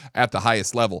hypocrites at the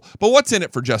highest level. But what's in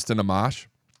it for Justin Amash?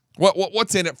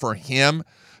 What's in it for him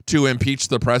to impeach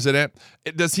the president?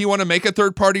 Does he want to make a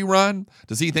third-party run?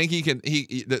 Does he think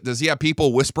does he have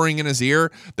people whispering in his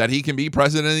ear that he can be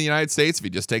president of the United States if he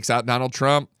just takes out Donald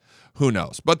Trump? Who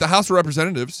knows? But the House of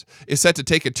Representatives is set to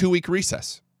take a 2-week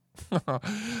recess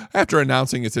after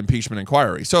announcing its impeachment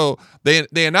inquiry. So they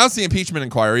announce the impeachment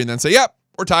inquiry and then say, yep,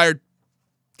 we're tired.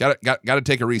 Got to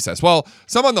take a recess. Well,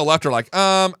 some on the left are like,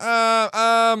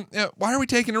 why are we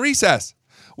taking a recess?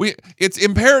 It's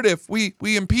imperative. We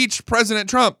impeach President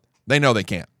Trump. They know they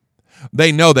can't.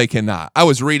 They know they cannot. I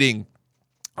was reading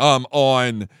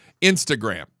on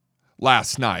Instagram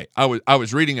last night. I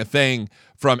was reading a thing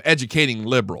from Educating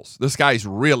Liberals. This guy's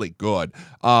really good.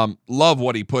 Love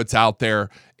what he puts out there.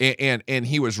 And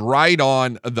he was right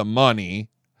on the money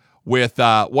with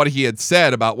what he had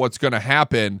said about what's going to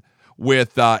happen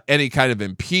with any kind of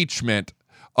impeachment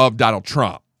of Donald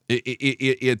Trump.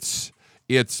 It's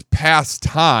past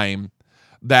time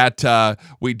that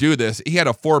we do this. He had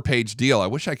a 4-page deal. I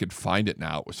wish I could find it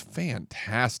now. It was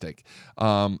fantastic.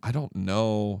 I don't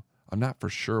know. I'm not for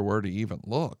sure where to even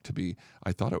look.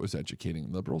 I thought it was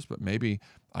Educating Liberals, but maybe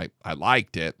I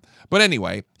liked it. But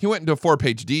anyway, he went into a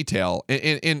 4-page detail,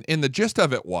 and the gist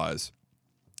of it was,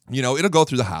 it'll go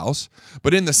through the House,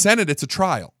 but in the Senate, it's a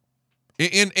trial.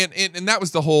 And that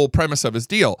was the whole premise of his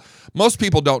deal. Most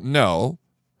people don't know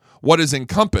what is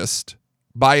encompassed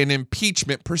by an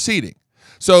impeachment proceeding.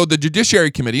 So the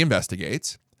Judiciary Committee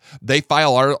investigates, they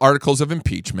file articles of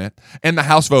impeachment, and the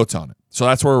House votes on it. So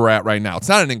that's where we're at right now. It's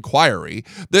not an inquiry.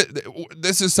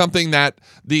 This is something that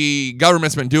the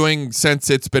government's been doing since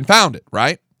it's been founded,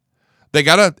 right? They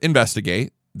got to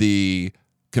investigate, the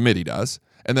committee does,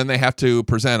 and then they have to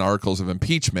present articles of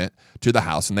impeachment to the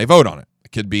House, and they vote on it.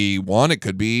 It could be 1, it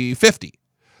could be 50.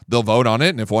 They'll vote on it,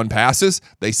 and if one passes,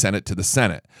 they send it to the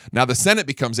Senate. Now, the Senate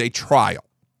becomes a trial.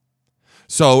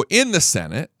 So in the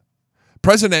Senate,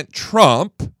 President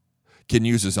Trump can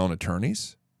use his own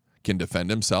attorneys, can defend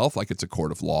himself like it's a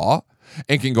court of law,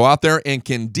 and can go out there and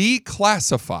can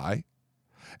declassify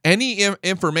any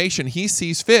information he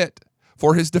sees fit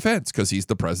for his defense because he's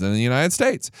the president of the United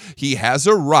States. He has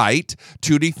a right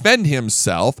to defend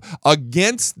himself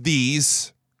against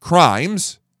these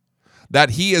crimes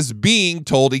that he is being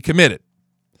told he committed.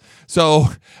 So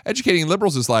Educating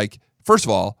Liberals is like, first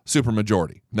of all,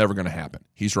 supermajority, never going to happen.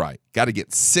 He's right. Got to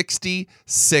get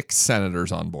 66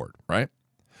 senators on board, right?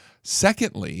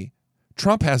 Secondly,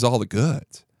 Trump has all the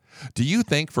goods. Do you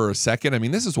think for a second,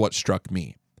 this is what struck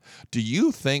me. Do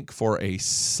you think for a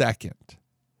second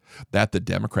that the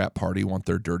Democrat Party want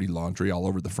their dirty laundry all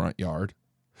over the front yard?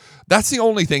 That's the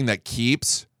only thing that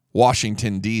keeps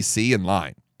Washington, D.C. in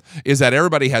line. is that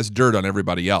everybody has dirt on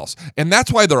everybody else. And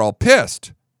that's why they're all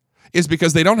pissed, is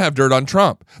because they don't have dirt on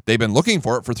Trump. They've been looking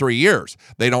for it for 3 years.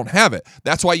 They don't have it.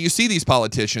 That's why you see these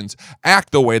politicians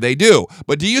act the way they do.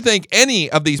 But do you think any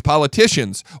of these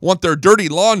politicians want their dirty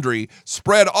laundry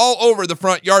spread all over the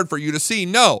front yard for you to see?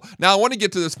 No. Now, I want to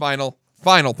get to this final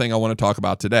thing I want to talk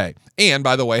about today. And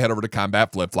by the way, head over to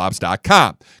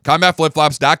combatflipflops.com.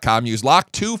 Combatflipflops.com. Use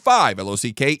LOCK25,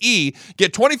 LOCKE.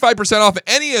 Get 25% off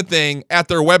anything at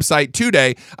their website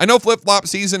today. I know flip-flop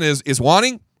season is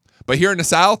wanting, but here in the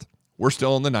South, we're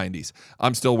still in the 90s.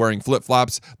 I'm still wearing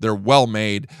flip-flops. They're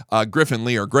well-made. Griffin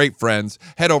Lee are great friends.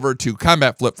 Head over to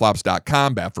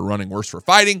combatflipflops.com. Bad for running, worse for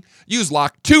fighting. Use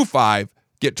LOCK25.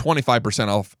 Get 25%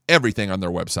 off everything on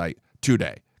their website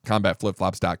today.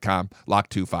 Combatflipflops.com.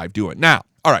 LOCK25. Do it now.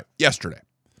 All right, yesterday,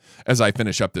 as I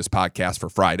finish up this podcast for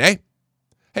Friday,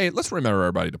 hey, let's remember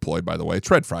everybody deployed, by the way.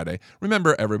 It's Red Friday.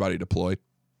 Remember everybody deployed.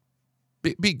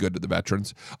 Be good to the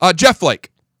veterans. Jeff Flake.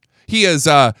 He has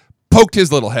poked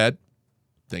his little head,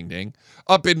 ding ding,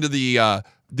 up into the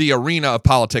arena of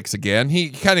politics again.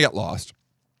 He kind of got lost.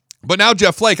 But now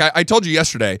Jeff Flake, I told you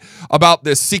yesterday about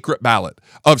this secret ballot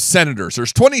of senators.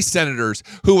 There's 20 senators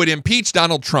who would impeach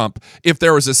Donald Trump if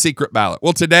there was a secret ballot.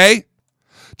 Well, today,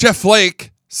 Jeff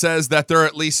Flake says that there are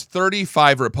at least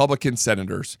 35 Republican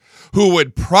senators who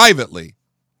would privately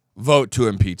vote to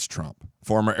impeach Trump.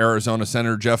 Former Arizona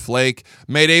Senator Jeff Flake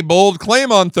made a bold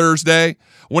claim on Thursday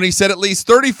when he said at least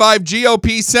 35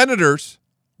 GOP senators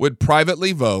would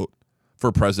privately vote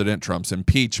for President Trump's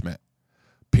impeachment.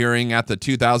 Appearing at the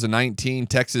 2019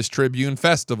 Texas Tribune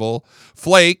Festival,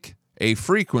 Flake, a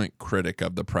frequent critic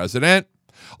of the president,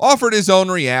 offered his own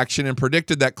reaction and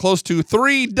predicted that close to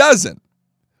 36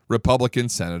 Republican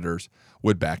senators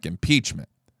would back impeachment.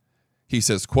 He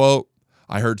says, quote,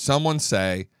 I heard someone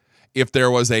say, if there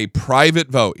was a private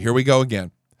vote, here we go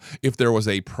again, if there was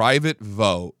a private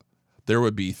vote, there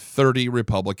would be 30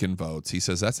 Republican votes. He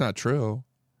says, that's not true.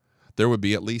 There would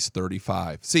be at least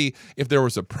 35. See, if there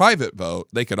was a private vote,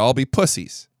 they could all be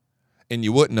pussies, and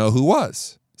you wouldn't know who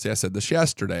was. See, I said this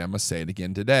yesterday. I'm going to say it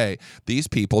again today. These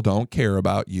people don't care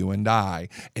about you and I,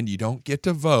 and you don't get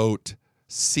to vote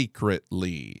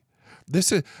secretly.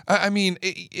 This is, I mean,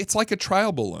 it's like a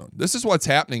trial balloon. This is what's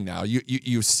happening now.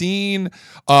 You've seen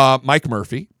Mike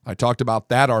Murphy. I talked about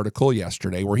that article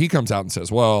yesterday where he comes out and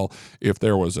says, well, if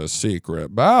there was a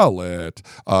secret ballot,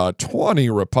 20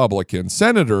 Republican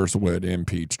senators would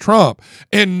impeach Trump.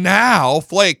 And now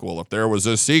Flake, well, if there was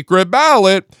a secret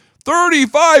ballot,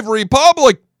 35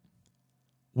 Republicans.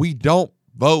 We don't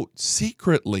vote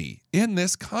secretly in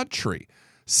this country.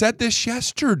 Said this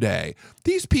yesterday.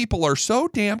 These people are so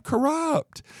damn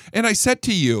corrupt. And I said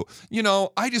to you,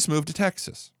 I just moved to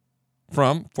Texas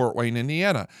from Fort Wayne,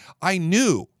 Indiana. I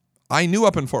knew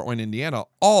up in Fort Wayne, Indiana,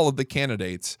 all of the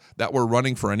candidates that were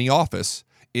running for any office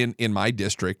in my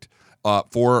district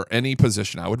for any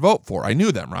position I would vote for. I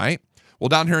knew them, right? Well,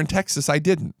 down here in Texas, I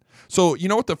didn't. So you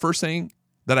know what the first thing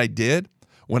that I did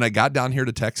when I got down here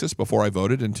to Texas before I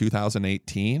voted in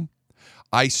 2018?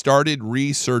 I started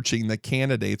researching the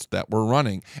candidates that were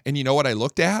running. And you know what I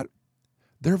looked at?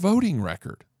 Their voting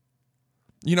record.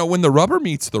 When the rubber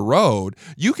meets the road,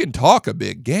 you can talk a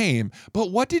big game,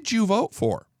 but what did you vote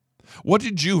for? What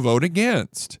did you vote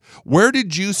against? Where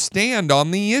did you stand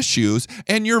on the issues?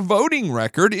 And your voting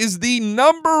record is the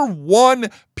number one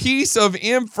piece of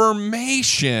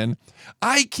information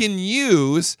I can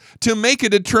use to make a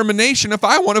determination if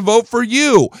I want to vote for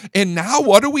you. And now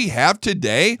what do we have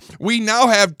today? We now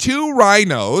have two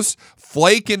rhinos,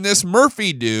 Flake and this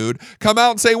Murphy dude, come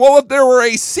out and say, well, if there were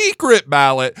a secret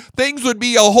ballot, things would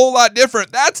be a whole lot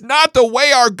different. That's not the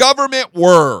way our government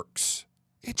works.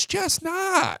 It's just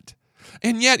not.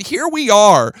 And yet here we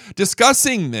are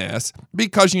discussing this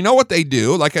because you know what they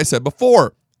do? Like I said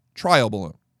before, trial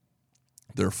balloon.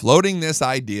 They're floating this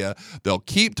idea. They'll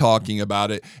keep talking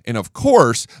about it. And of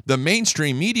course, the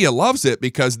mainstream media loves it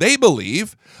because they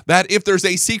believe that if there's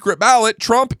a secret ballot,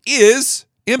 Trump is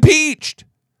impeached.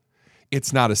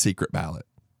 It's not a secret ballot.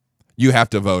 You have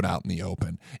to vote out in the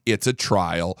open. It's a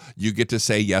trial. You get to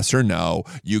say yes or no.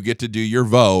 You get to do your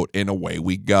vote, and away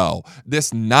we go.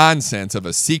 This nonsense of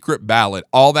a secret ballot,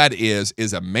 all that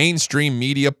is a mainstream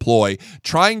media ploy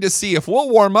trying to see if we'll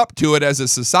warm up to it as a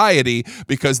society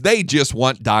because they just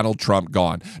want Donald Trump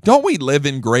gone. Don't we live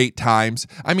in great times?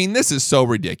 I mean, this is so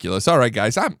ridiculous. All right,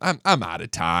 guys, I'm out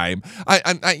of time.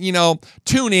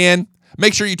 Tune in.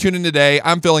 Make sure you tune in today.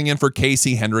 I'm filling in for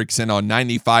Casey Hendrickson on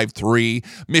 95.3,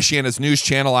 Michiana's news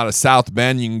channel out of South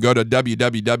Bend. You can go to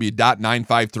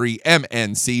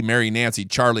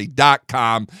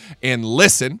www.953mncmarynancycharlie.com and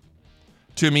listen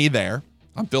to me there.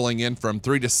 I'm filling in from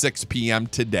 3 to 6 p.m.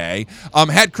 today.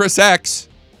 Had Chris X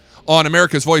on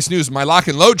America's Voice News, my Lock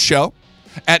and Load show,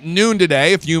 at noon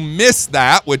today. If you missed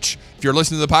that, which if you're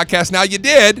listening to the podcast now, you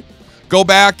did, go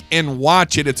back and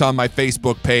watch it. It's on my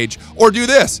Facebook page. Or do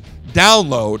this,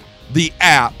 download the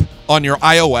app on your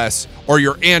iOS or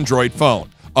your Android phone.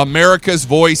 America's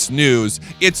Voice News.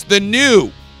 It's the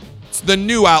new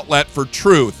outlet for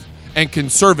truth and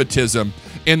conservatism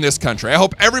in this country. I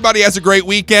hope everybody has a great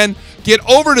weekend. Get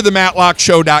over to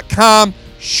thematlockshow.com.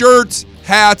 Shirts,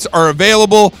 hats are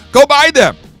available. Go buy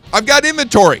them. I've got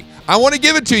inventory. I want to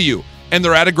give it to you, and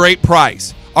they're at a great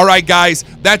price. All right, guys,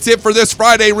 that's it for this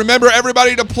Friday. Remember,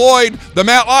 everybody deployed. The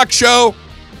Matlock Show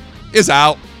is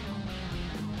out.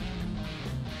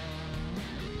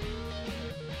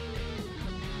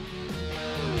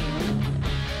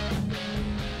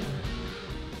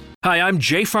 Hi, I'm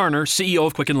Jay Farner, CEO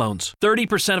of Quicken Loans.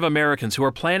 30% of Americans who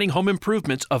are planning home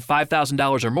improvements of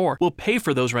 $5,000 or more will pay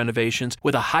for those renovations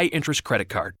with a high-interest credit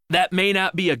card. That may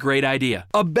not be a great idea.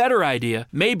 A better idea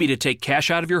may be to take cash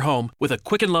out of your home with a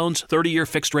Quicken Loans 30-year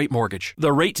fixed-rate mortgage.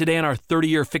 The rate today on our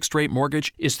 30-year fixed-rate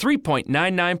mortgage is 3.99%,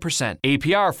 APR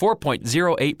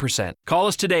 4.08%. Call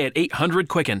us today at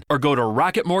 800-QUICKEN or go to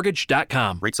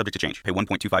rocketmortgage.com. Rate subject to change. Pay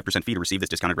 1.25% fee to receive this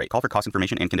discounted rate. Call for cost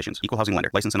information and conditions. Equal housing lender.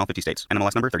 License in all 50 states.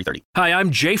 NMLS number 3030. Hi,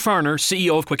 I'm Jay Farner,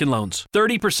 CEO of Quicken Loans.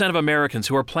 30% of Americans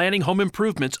who are planning home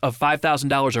improvements of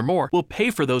 $5,000 or more will pay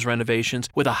for those renovations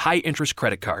with a high-interest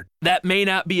credit card. That may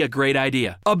not be a great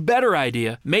idea. A better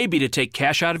idea may be to take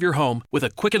cash out of your home with a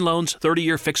Quicken Loans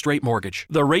 30-year fixed-rate mortgage.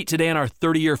 The rate today on our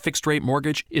 30-year fixed-rate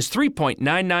mortgage is 3.99%,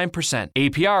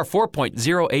 APR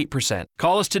 4.08%.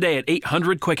 Call us today at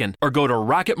 800-QUICKEN or go to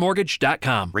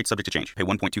rocketmortgage.com. Rate subject to change. Pay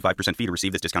 1.25% fee to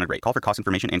receive this discounted rate. Call for cost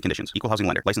information and conditions. Equal housing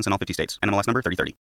lender. License in all 50 states. NMLS number 3030.